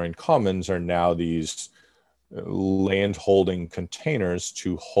these agrarian commons are now these land holding containers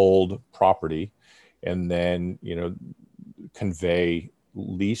to hold property and then, convey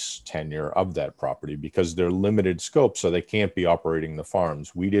lease tenure of that property because they're limited scope, so they can't be operating the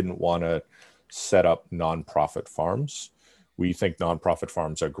farms. We didn't want to set up nonprofit farms. We think nonprofit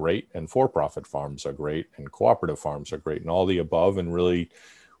farms are great and for-profit farms are great and cooperative farms are great and all the above. And really,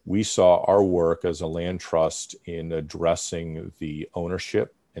 we saw our work as a land trust in addressing the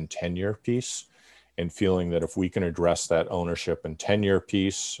ownership and tenure piece and feeling that if we can address that ownership and tenure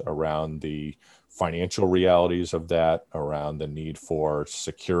piece around the financial realities of that, around the need for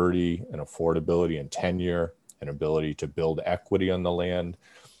security and affordability and tenure and ability to build equity on the land,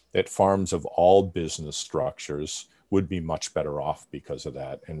 that farms of all business structures would be much better off because of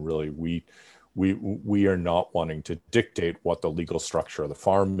that. And really, we are not wanting to dictate what the legal structure of the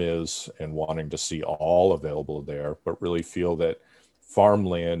farm is and wanting to see all available there, but really feel that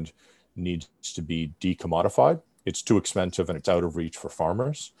farmland needs to be decommodified. It's too expensive and it's out of reach for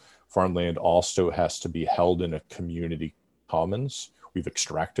farmers. Farmland also has to be held in a community commons. We've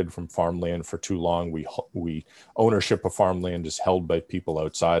extracted from farmland for too long. We ownership of farmland is held by people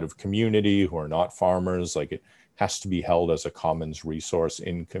outside of community who are not farmers. Like it has to be held as a commons resource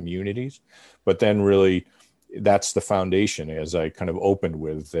in communities. But then really that's the foundation, as I kind of opened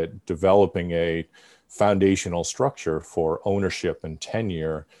with, that developing a foundational structure for ownership and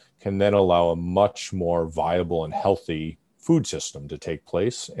tenure can then allow a much more viable and healthy food system to take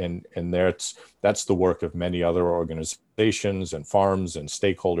place. And that's the work of many other organizations and farms and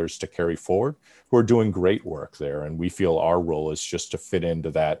stakeholders to carry forward who are doing great work there. And we feel our role is just to fit into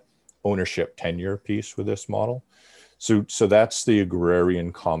that ownership tenure piece with this model. So that's the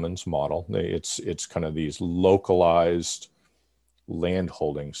agrarian commons model. It's kind of these localized land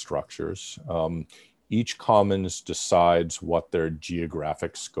holding structures. Each commons decides what their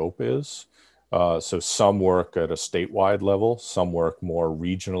geographic scope is. So some work at a statewide level, some work more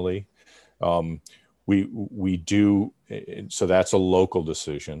regionally. We do, so that's a local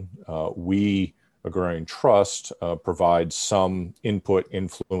decision. We, Agrarian Trust, provide some input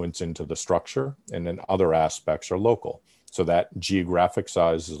influence into the structure, and then other aspects are local. So that geographic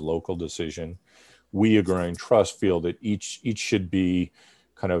size is a local decision. we agrarian trust feel that each should be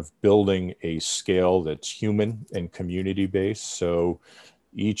kind of building a scale that's human and community based. So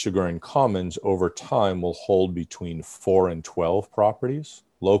each agrarian commons over time will hold between 4 and 12 properties.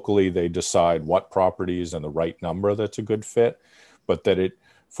 Locally, they decide what properties and the right number that's a good fit, but that it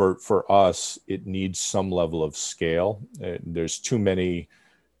for us it needs some level of scale. There's too many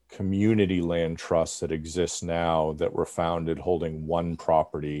community land trusts that exist now that were founded holding one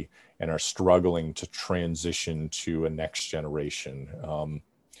property and are struggling to transition to a next generation.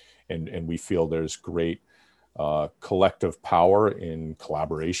 And we feel there's great collective power in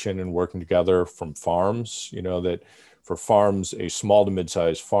collaboration and working together from farms. That for farms, a small to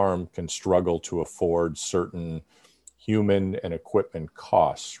mid-sized farm can struggle to afford certain human and equipment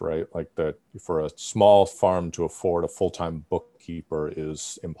costs, right? Like that for a small farm to afford a full-time bookkeeper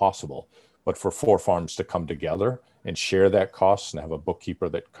is impossible. But for 4 farms to come together and share that cost and have a bookkeeper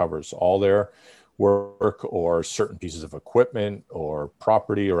that covers all their work or certain pieces of equipment or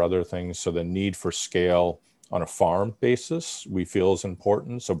property or other things. So the need for scale on a farm basis, we feel is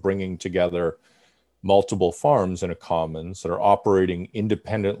important. So bringing together multiple farms in a commons that are operating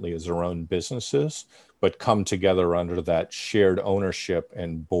independently as their own businesses, but come together under that shared ownership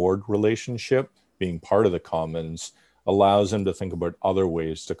and board relationship, being part of the commons, allows them to think about other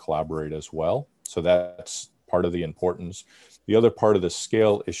ways to collaborate as well. So that's part of the importance. The other part of the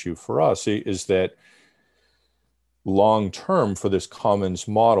scale issue for us is that long term for this commons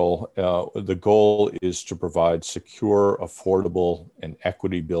model, the goal is to provide secure, affordable, and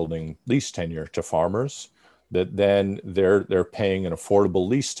equity building lease tenure to farmers. That then they're paying an affordable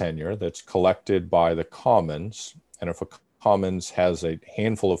lease tenure that's collected by the commons, and if a commons has a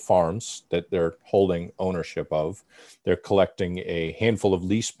handful of farms that they're holding ownership of, they're collecting a handful of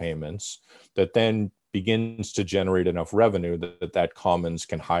lease payments that then begins to generate enough revenue that commons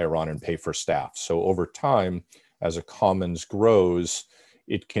can hire on and pay for staff. So over time, as a commons grows,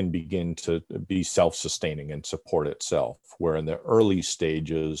 it can begin to be self-sustaining and support itself. Where in the early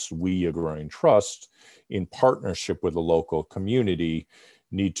stages, we agrarian trust, in partnership with the local community,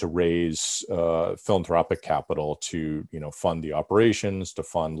 need to raise philanthropic capital to fund the operations, to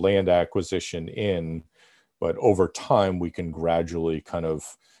fund land acquisition in. But over time, we can gradually kind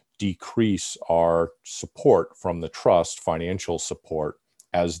of decrease our support from the trust, financial support,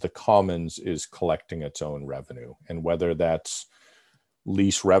 as the commons is collecting its own revenue. And whether that's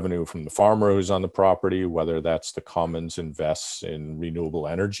lease revenue from the farmer who's on the property, whether that's the commons invests in renewable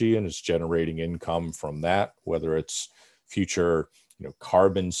energy and is generating income from that, whether it's future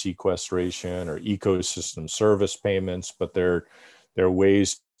carbon sequestration or ecosystem service payments, but there are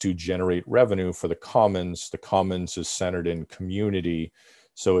ways to generate revenue for the commons. The commons is centered in community,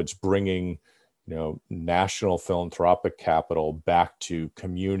 so it's bringing national philanthropic capital back to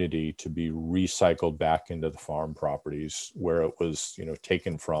community to be recycled back into the farm properties where it was,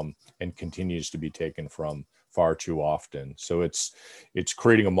 taken from and continues to be taken from far too often. So it's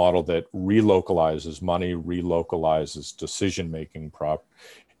creating a model that relocalizes money, relocalizes decision-making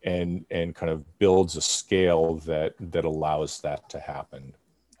and kind of builds a scale that allows that to happen.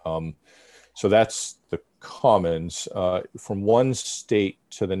 So that's the commons. From one state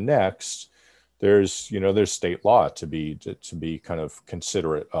to the next, there's state law to be kind of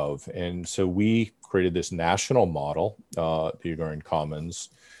considerate of, and so we created this national model, the Agrarian Commons.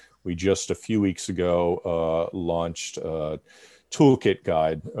 We just a few weeks ago launched a toolkit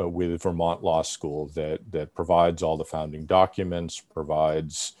guide with Vermont Law School that provides all the founding documents,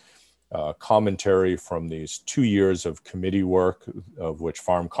 provides commentary from these 2 years of committee work, of which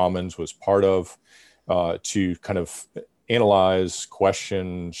Farm Commons was part of, to kind of analyze,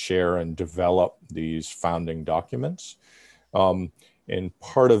 question, share, and develop these founding documents. And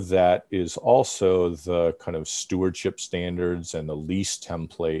part of that is also the kind of stewardship standards and the lease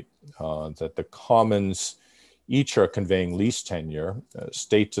template that the commons each are conveying lease tenure.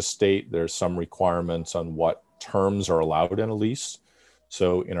 State to state, there's some requirements on what terms are allowed in a lease.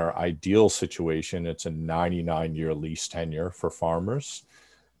 So in our ideal situation, it's a 99-year lease tenure for farmers.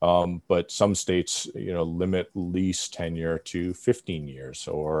 But some states, limit lease tenure to 15 years,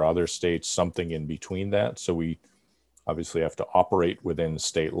 or other states something in between that. So we obviously have to operate within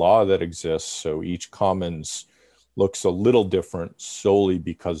state law that exists. So each commons looks a little different solely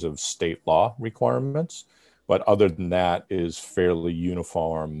because of state law requirements. But other than that, is fairly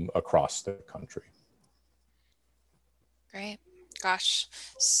uniform across the country. Great. Gosh,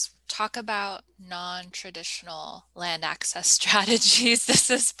 talk about non-traditional land access strategies. This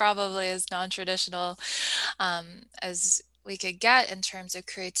is probably as non-traditional as we could get in terms of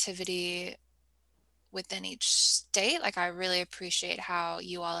creativity within each state. Like, I really appreciate how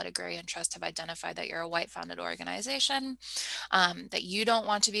you all at Agrarian Trust have identified that you're a white founded organization, that you don't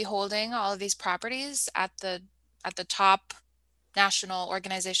want to be holding all of these properties at the top national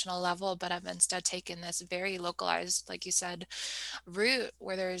organizational level, but have instead taken this very localized, like you said, route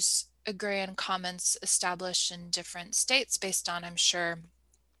where there's agrarian commons established in different states based on, I'm sure,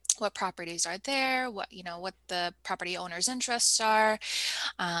 what properties are there, what the property owner's interests are,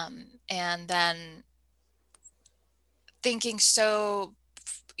 and then thinking so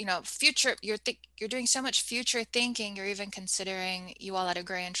future, you're doing so much future thinking. You're even considering, you all at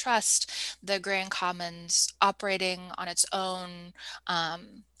Agrarian Trust, the Agrarian Commons operating on its own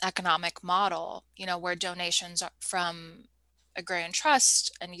economic model, where donations from Agrarian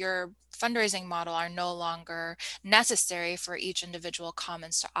Trust and your fundraising model are no longer necessary for each individual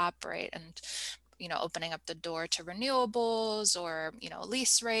commons to operate, and opening up the door to renewables or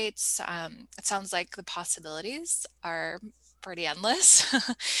lease rates. It sounds like the possibilities are pretty endless,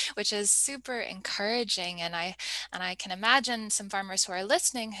 which is super encouraging. And I can imagine some farmers who are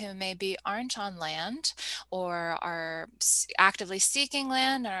listening who maybe aren't on land or are actively seeking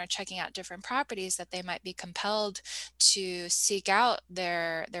land and are checking out different properties, that they might be compelled to seek out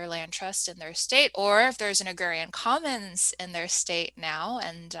their land trust in their state, or if there's an agrarian commons in their state now.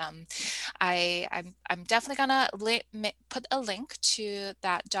 And I'm definitely gonna put a link to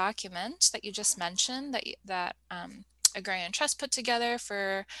that document that you just mentioned, that Agrarian Trust put together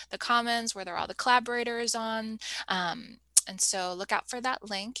for the Commons, where there are all the collaborators on. And so look out for that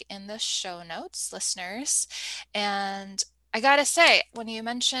link in the show notes, listeners. And I gotta say, when you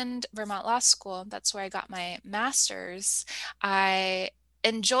mentioned Vermont Law School, that's where I got my master's. I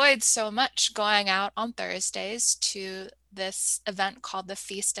enjoyed so much going out on Thursdays to this event called the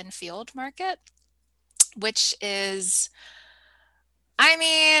Feast and Field Market, which is, I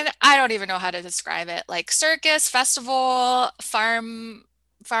mean, I don't even know how to describe it. Like circus, festival, farm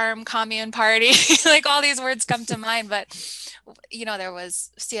commune party, like all these words come to mind. But there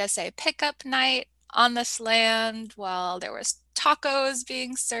was CSA pickup night on this land, while there was tacos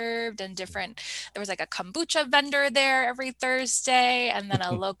being served and there was like a kombucha vendor there every Thursday, and then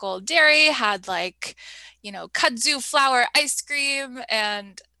a local dairy had like, kudzu flour ice cream,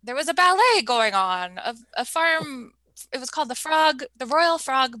 and there was a ballet going on, a farm. It was called the Royal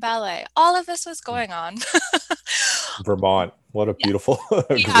Frog Ballet. All of this was going on. Vermont, what a Yeah, beautiful yeah,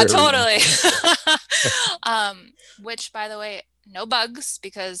 agrarian totally. place. Yeah. Which, by the way, no bugs,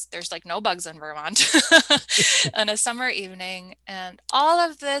 because there's like no bugs in Vermont. On a summer evening, and all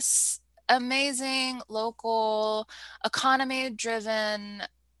of this amazing local economy driven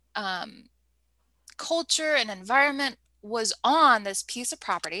culture and environment was on this piece of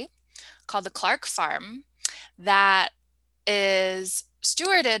property called the Clark Farm, that is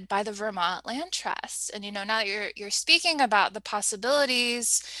stewarded by the Vermont Land Trust. And now that you're speaking about the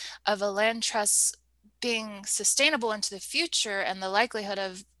possibilities of a land trust being sustainable into the future, and the likelihood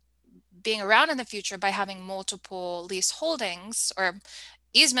of being around in the future by having multiple lease holdings or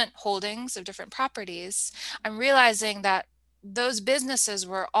easement holdings of different properties, I'm realizing that those businesses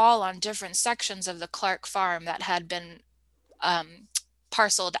were all on different sections of the Clark Farm that had been um,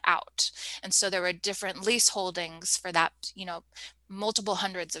 parceled out. And so there were different lease holdings for that, multiple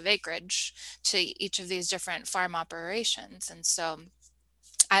hundreds of acreage to each of these different farm operations. And so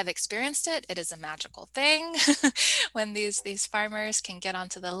I've experienced it. It is a magical thing when these farmers can get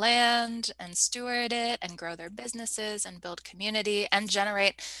onto the land and steward it and grow their businesses and build community and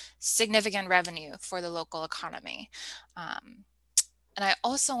generate significant revenue for the local economy. And I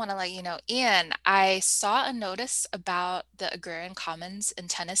also want to let you know, Ian, I saw a notice about the Agrarian Commons in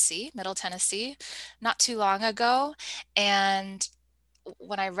Tennessee, Middle Tennessee, not too long ago. And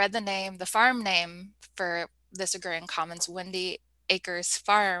when I read the farm name for this Agrarian Commons, Windy Acres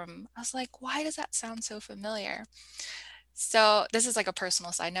Farm, I was like, why does that sound so familiar? So this is like a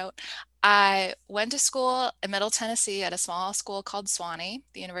personal side note. I went to school in Middle Tennessee at a small school called Swanee,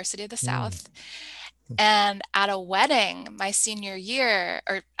 the University of the Mm. South. And at a wedding my senior year,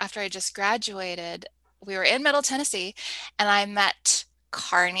 or after I just graduated, we were in Middle Tennessee, and I met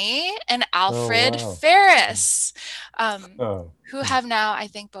Carney and Oh, Alfred wow. Ferris, Oh. who have now, I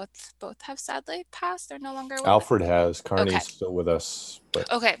think both have sadly passed. They're no longer with us. Alfred has. Okay. Carney's still with us,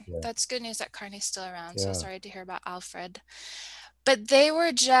 but Okay. yeah, That's good news that Carney's still around. So yeah. sorry to hear about Alfred. But they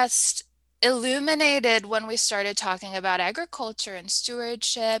were just illuminated when we started talking about agriculture and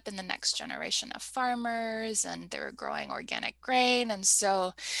stewardship and the next generation of farmers, and they were growing organic grain. And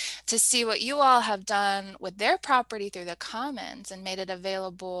so to see what you all have done with their property through the Commons and made it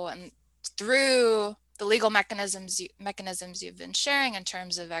available and through the legal mechanisms you've been sharing in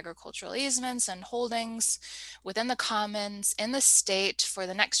terms of agricultural easements and holdings within the commons in the state for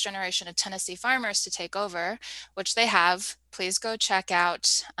the next generation of Tennessee farmers to take over, which they have. Please go check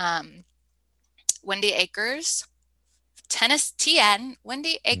out Windy Acres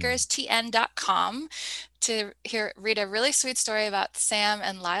WindyAcersTN.com to read a really sweet story about Sam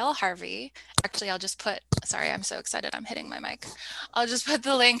and Lyle Harvey. Actually, sorry, I'm so excited I'm hitting my mic. I'll just put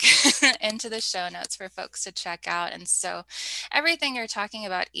the link into the show notes for folks to check out. And so everything you're talking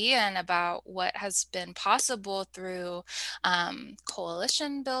about, Ian, about what has been possible through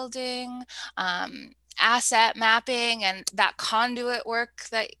coalition building, asset mapping, and that conduit work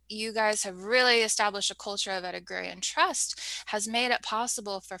that you guys have really established a culture of at Agrarian Trust has made it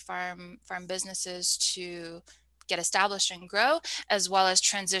possible for farm businesses to get established and grow, as well as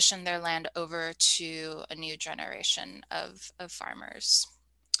transition their land over to a new generation of farmers.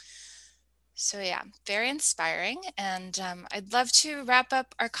 So yeah, very inspiring. And I'd love to wrap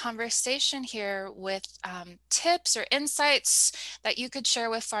up our conversation here with tips or insights that you could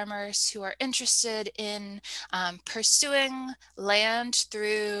share with farmers who are interested in pursuing land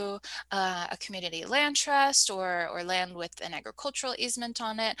through a community land trust or land with an agricultural easement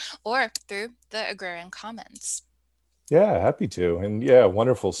on it, or through the Agrarian Commons. Yeah, happy to. And yeah,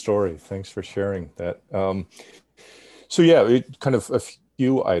 wonderful story. Thanks for sharing that. So yeah, it kind of a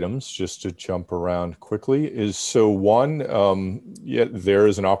few items just to jump around quickly is so one, yeah, there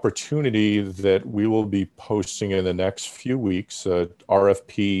is an opportunity that we will be posting in the next few weeks,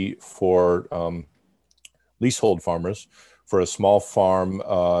 RFP for leasehold farmers for a small farm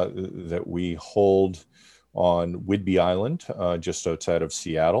that we hold on Whidbey Island, just outside of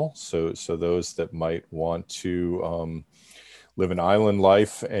Seattle. So those that might want to live an island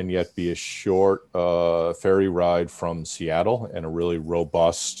life and yet be a short ferry ride from Seattle, and a really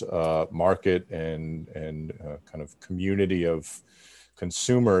robust market and kind of community of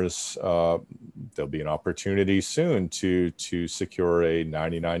consumers, there'll be an opportunity soon to secure a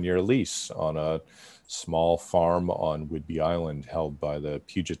 99-year lease on a small farm on Whidbey Island held by the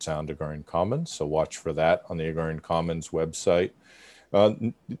Puget Sound Agrarian Commons. So watch for that on the Agrarian Commons website.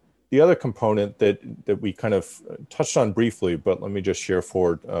 The other component that we kind of touched on briefly, but let me just share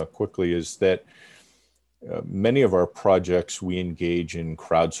forward quickly, is that many of our projects we engage in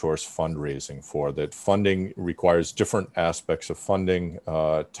crowdsource fundraising for. That funding requires different aspects of funding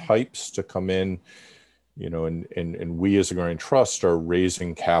types to come in, you know, and we as Agrarian Trust are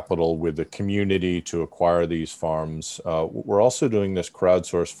raising capital with the community to acquire these farms. We're also doing this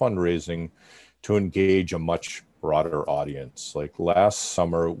crowdsource fundraising to engage a much broader audience. Like last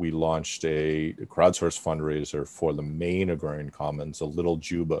summer, we launched a crowdsource fundraiser for the Maine Agrarian Commons, the Little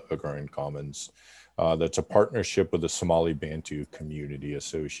Juba Agrarian Commons. That's a partnership with the Somali Bantu Community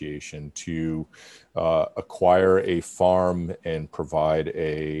Association to acquire a farm and provide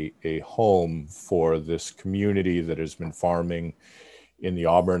a home for this community that has been farming in the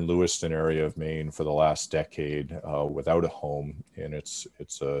Auburn Lewiston area of Maine for the last decade without a home. And it's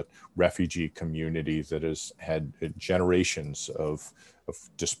a refugee community that has had generations of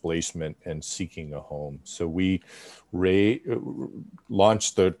displacement and seeking a home. So we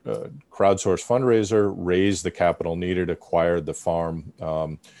launched the crowdsource fundraiser, raised the capital needed, acquired the farm.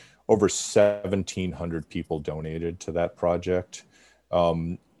 Over 1,700 people donated to that project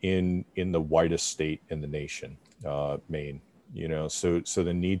in the whitest state in the nation, Maine. You know, so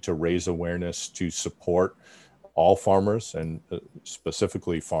the need to raise awareness to support all farmers, and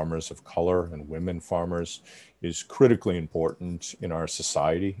specifically farmers of color and women farmers, is critically important in our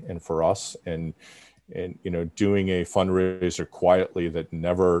society and for us. And you know, doing a fundraiser quietly that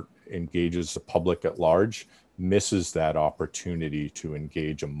never engages the public at large misses that opportunity to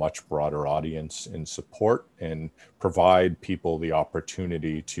engage a much broader audience in support and provide people the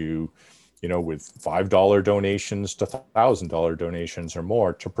opportunity to, you know, with $5 donations to $1,000 donations or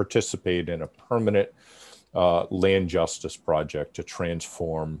more, to participate in a permanent land justice project to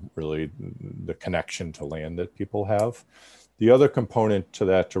transform really the connection to land that people have. The other component to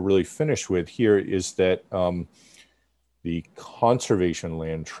that, to really finish with here, is that the Conservation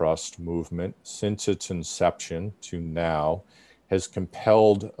Land Trust movement, since its inception to now, has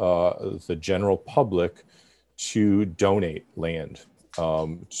compelled the general public to donate land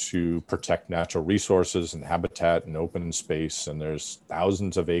to protect natural resources and habitat and open space. And there's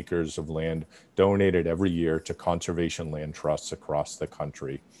thousands of acres of land donated every year to conservation land trusts across the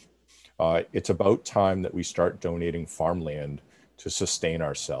country. It's about time that we start donating farmland to sustain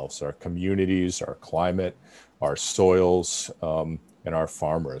ourselves, our communities, our climate, our soils, and our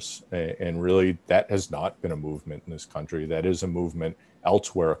farmers. And really, that has not been a movement in this country. That is a movement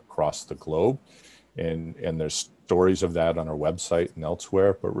elsewhere across the globe. and there's stories of that on our website and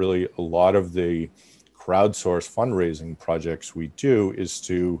elsewhere. But really, a lot of the crowdsource fundraising projects we do is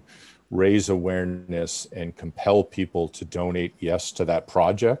to raise awareness and compel people to donate yes to that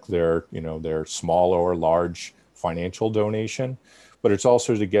project, their small or large financial donation. But it's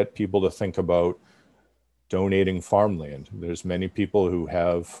also to get people to think about donating farmland. There's many people who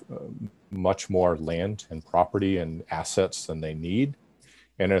have much more land and property and assets than they need,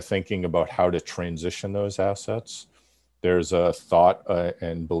 and are thinking about how to transition those assets. There's a thought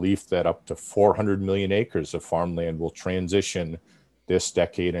and belief that up to 400 million acres of farmland will transition this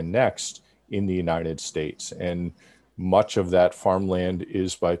decade and next in the United States. And much of that farmland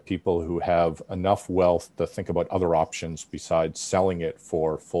is by people who have enough wealth to think about other options besides selling it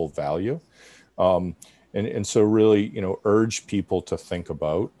for full value. Um, and so really, urge people to think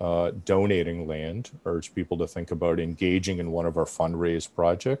about donating land, urge people to think about engaging in one of our fundraise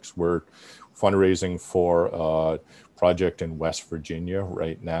projects. We're fundraising for a project in West Virginia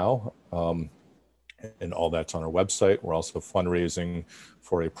right now. And all that's on our website. We're also fundraising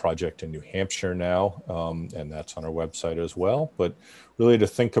for a project in New Hampshire now, and that's on our website as well. But really to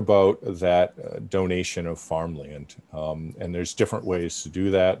think about that donation of farmland. And there's different ways to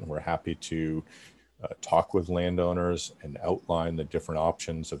do that, and we're happy to talk with landowners and outline the different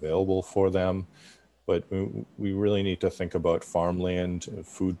options available for them. But we really need to think about farmland,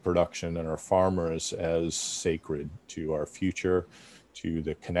 food production, and our farmers as sacred to our future, to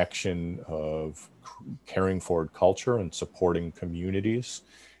the connection of carrying forward culture and supporting communities.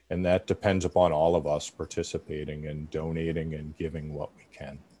 And that depends upon all of us participating and donating and giving what we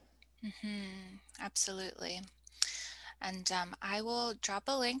can. Absolutely. And I will drop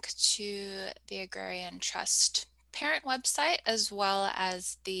a link to the Agrarian Trust parent website as well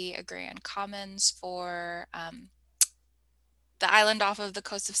as the Agrarian Commons for the island off of the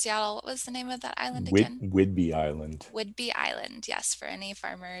coast of Seattle. What was the name of that island again? Whidbey Island. Whidbey Island, yes, for any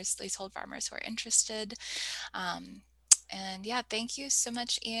farmers, leasehold farmers who are interested. Um, and yeah, thank you so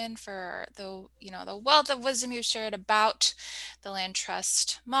much, Ian, for the wealth of wisdom you shared about the land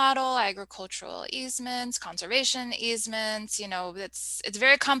trust model, agricultural easements, conservation easements. It's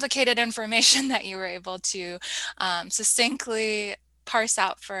very complicated information that you were able to succinctly parse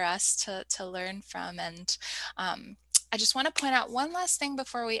out for us to learn from. And I just want to point out one last thing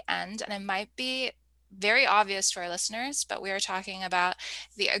before we end, and it might be very obvious to our listeners, but we are talking about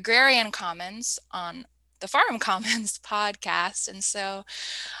the Agrarian Commons on the Farm Commons podcast. And so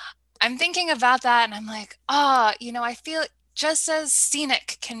I'm thinking about that and I'm like, I feel just as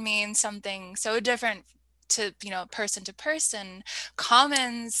scenic can mean something so different to person,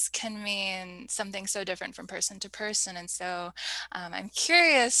 commons can mean something so different from person to person. And so I'm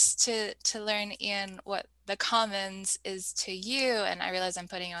curious to learn, Ian, what the commons is to you. And I realize I'm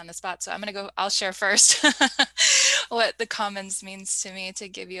putting you on the spot, so I'll share first what the commons means to me to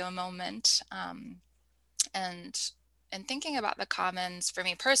give you a moment. And thinking about the commons for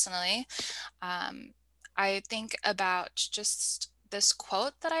me personally, I think about just this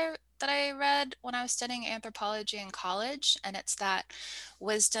quote that I read when I was studying anthropology in college, and it's that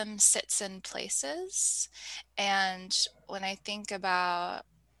wisdom sits in places. And when I think about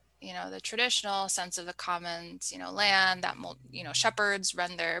the traditional sense of the commons, land that shepherds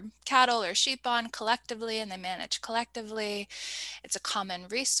run their cattle or sheep on collectively and they manage collectively, it's a common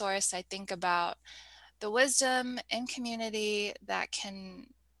resource. I think about the wisdom in community that can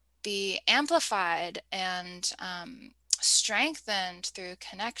be amplified and strengthened through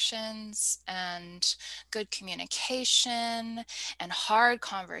connections and good communication and hard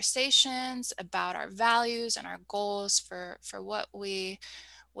conversations about our values and our goals for what we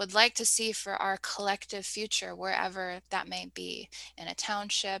would like to see for our collective future, wherever that may be, in a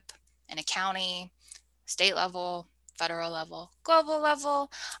township, in a county, state level, federal level, global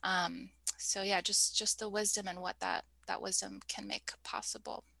level. So yeah, just the wisdom and what that wisdom can make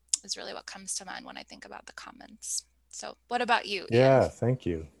possible is really what comes to mind when I think about the commons. So what about you, Ian? Yeah, thank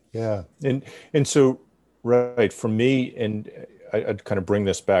you. Yeah. And so right, for me, and I'd kind of bring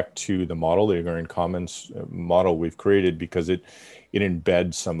this back to the model, the Agrarian Commons model we've created, because it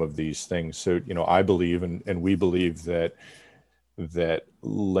embeds some of these things. So, I believe and we believe that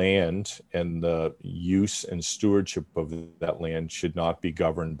land and the use and stewardship of that land should not be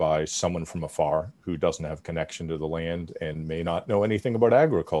governed by someone from afar who doesn't have connection to the land and may not know anything about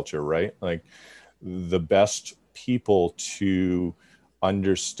agriculture, right? Like, the best people to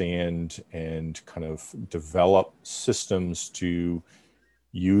understand and kind of develop systems to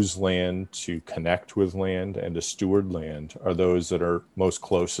use land, to connect with land, and to steward land are those that are most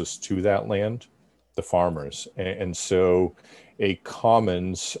closest to that land, the farmers. And so a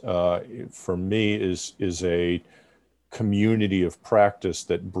commons for me is a community of practice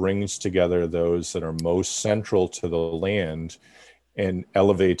that brings together those that are most central to the land and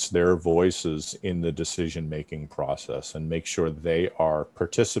elevates their voices in the decision making process and make sure they are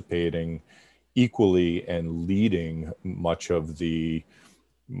participating equally and leading much of the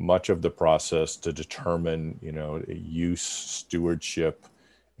process to determine, use, stewardship,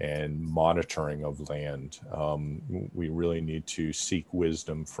 and monitoring of land. We really need to seek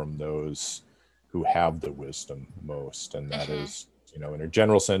wisdom from those who have the wisdom most, and that Mm-hmm. is, in a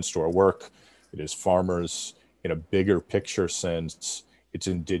general sense, to our work, it is farmers. In a bigger picture sense, it's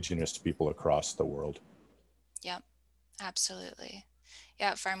indigenous people across the world. Yep, absolutely.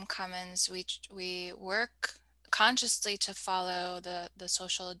 Yeah, at Farm Commons, we work consciously to follow the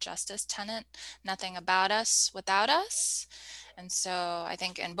social justice tenet, nothing about us without us. And so I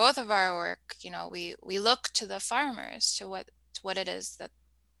think in both of our work, we look to the farmers, to what it is that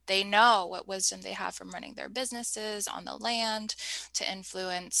they know, what wisdom they have from running their businesses on the land, to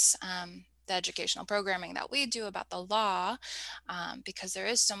influence the educational programming that we do about the law, because there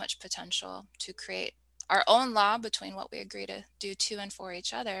is so much potential to create our own law between what we agree to do to and for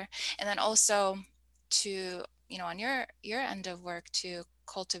each other, and then also to, on your end of work, to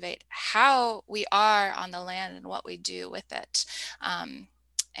cultivate how we are on the land and what we do with it.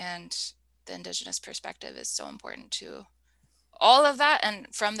 And the indigenous perspective is so important to all of that, and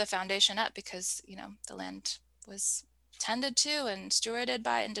from the foundation up, because the land was tended to and stewarded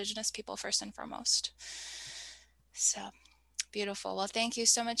by indigenous people first and foremost. So beautiful. Well, thank you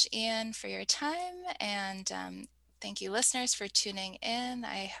so much, Ian, for your time, and thank you, listeners, for tuning in.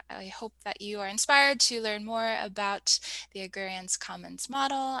 I hope that you are inspired to learn more about the Agrarians Commons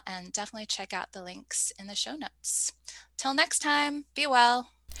model, and definitely check out the links in the show notes. Till next time, be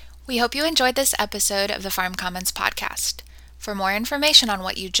well. We hope you enjoyed this episode of the Farm Commons podcast. For more information on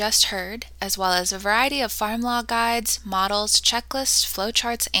what you just heard, as well as a variety of farm law guides, models, checklists,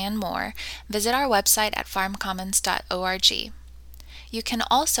 flowcharts, and more, visit our website at farmcommons.org. You can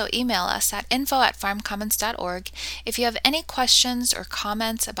also email us at info@farmcommons.org if you have any questions or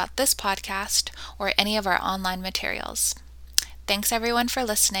comments about this podcast or any of our online materials. Thanks everyone for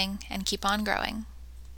listening, and keep on growing.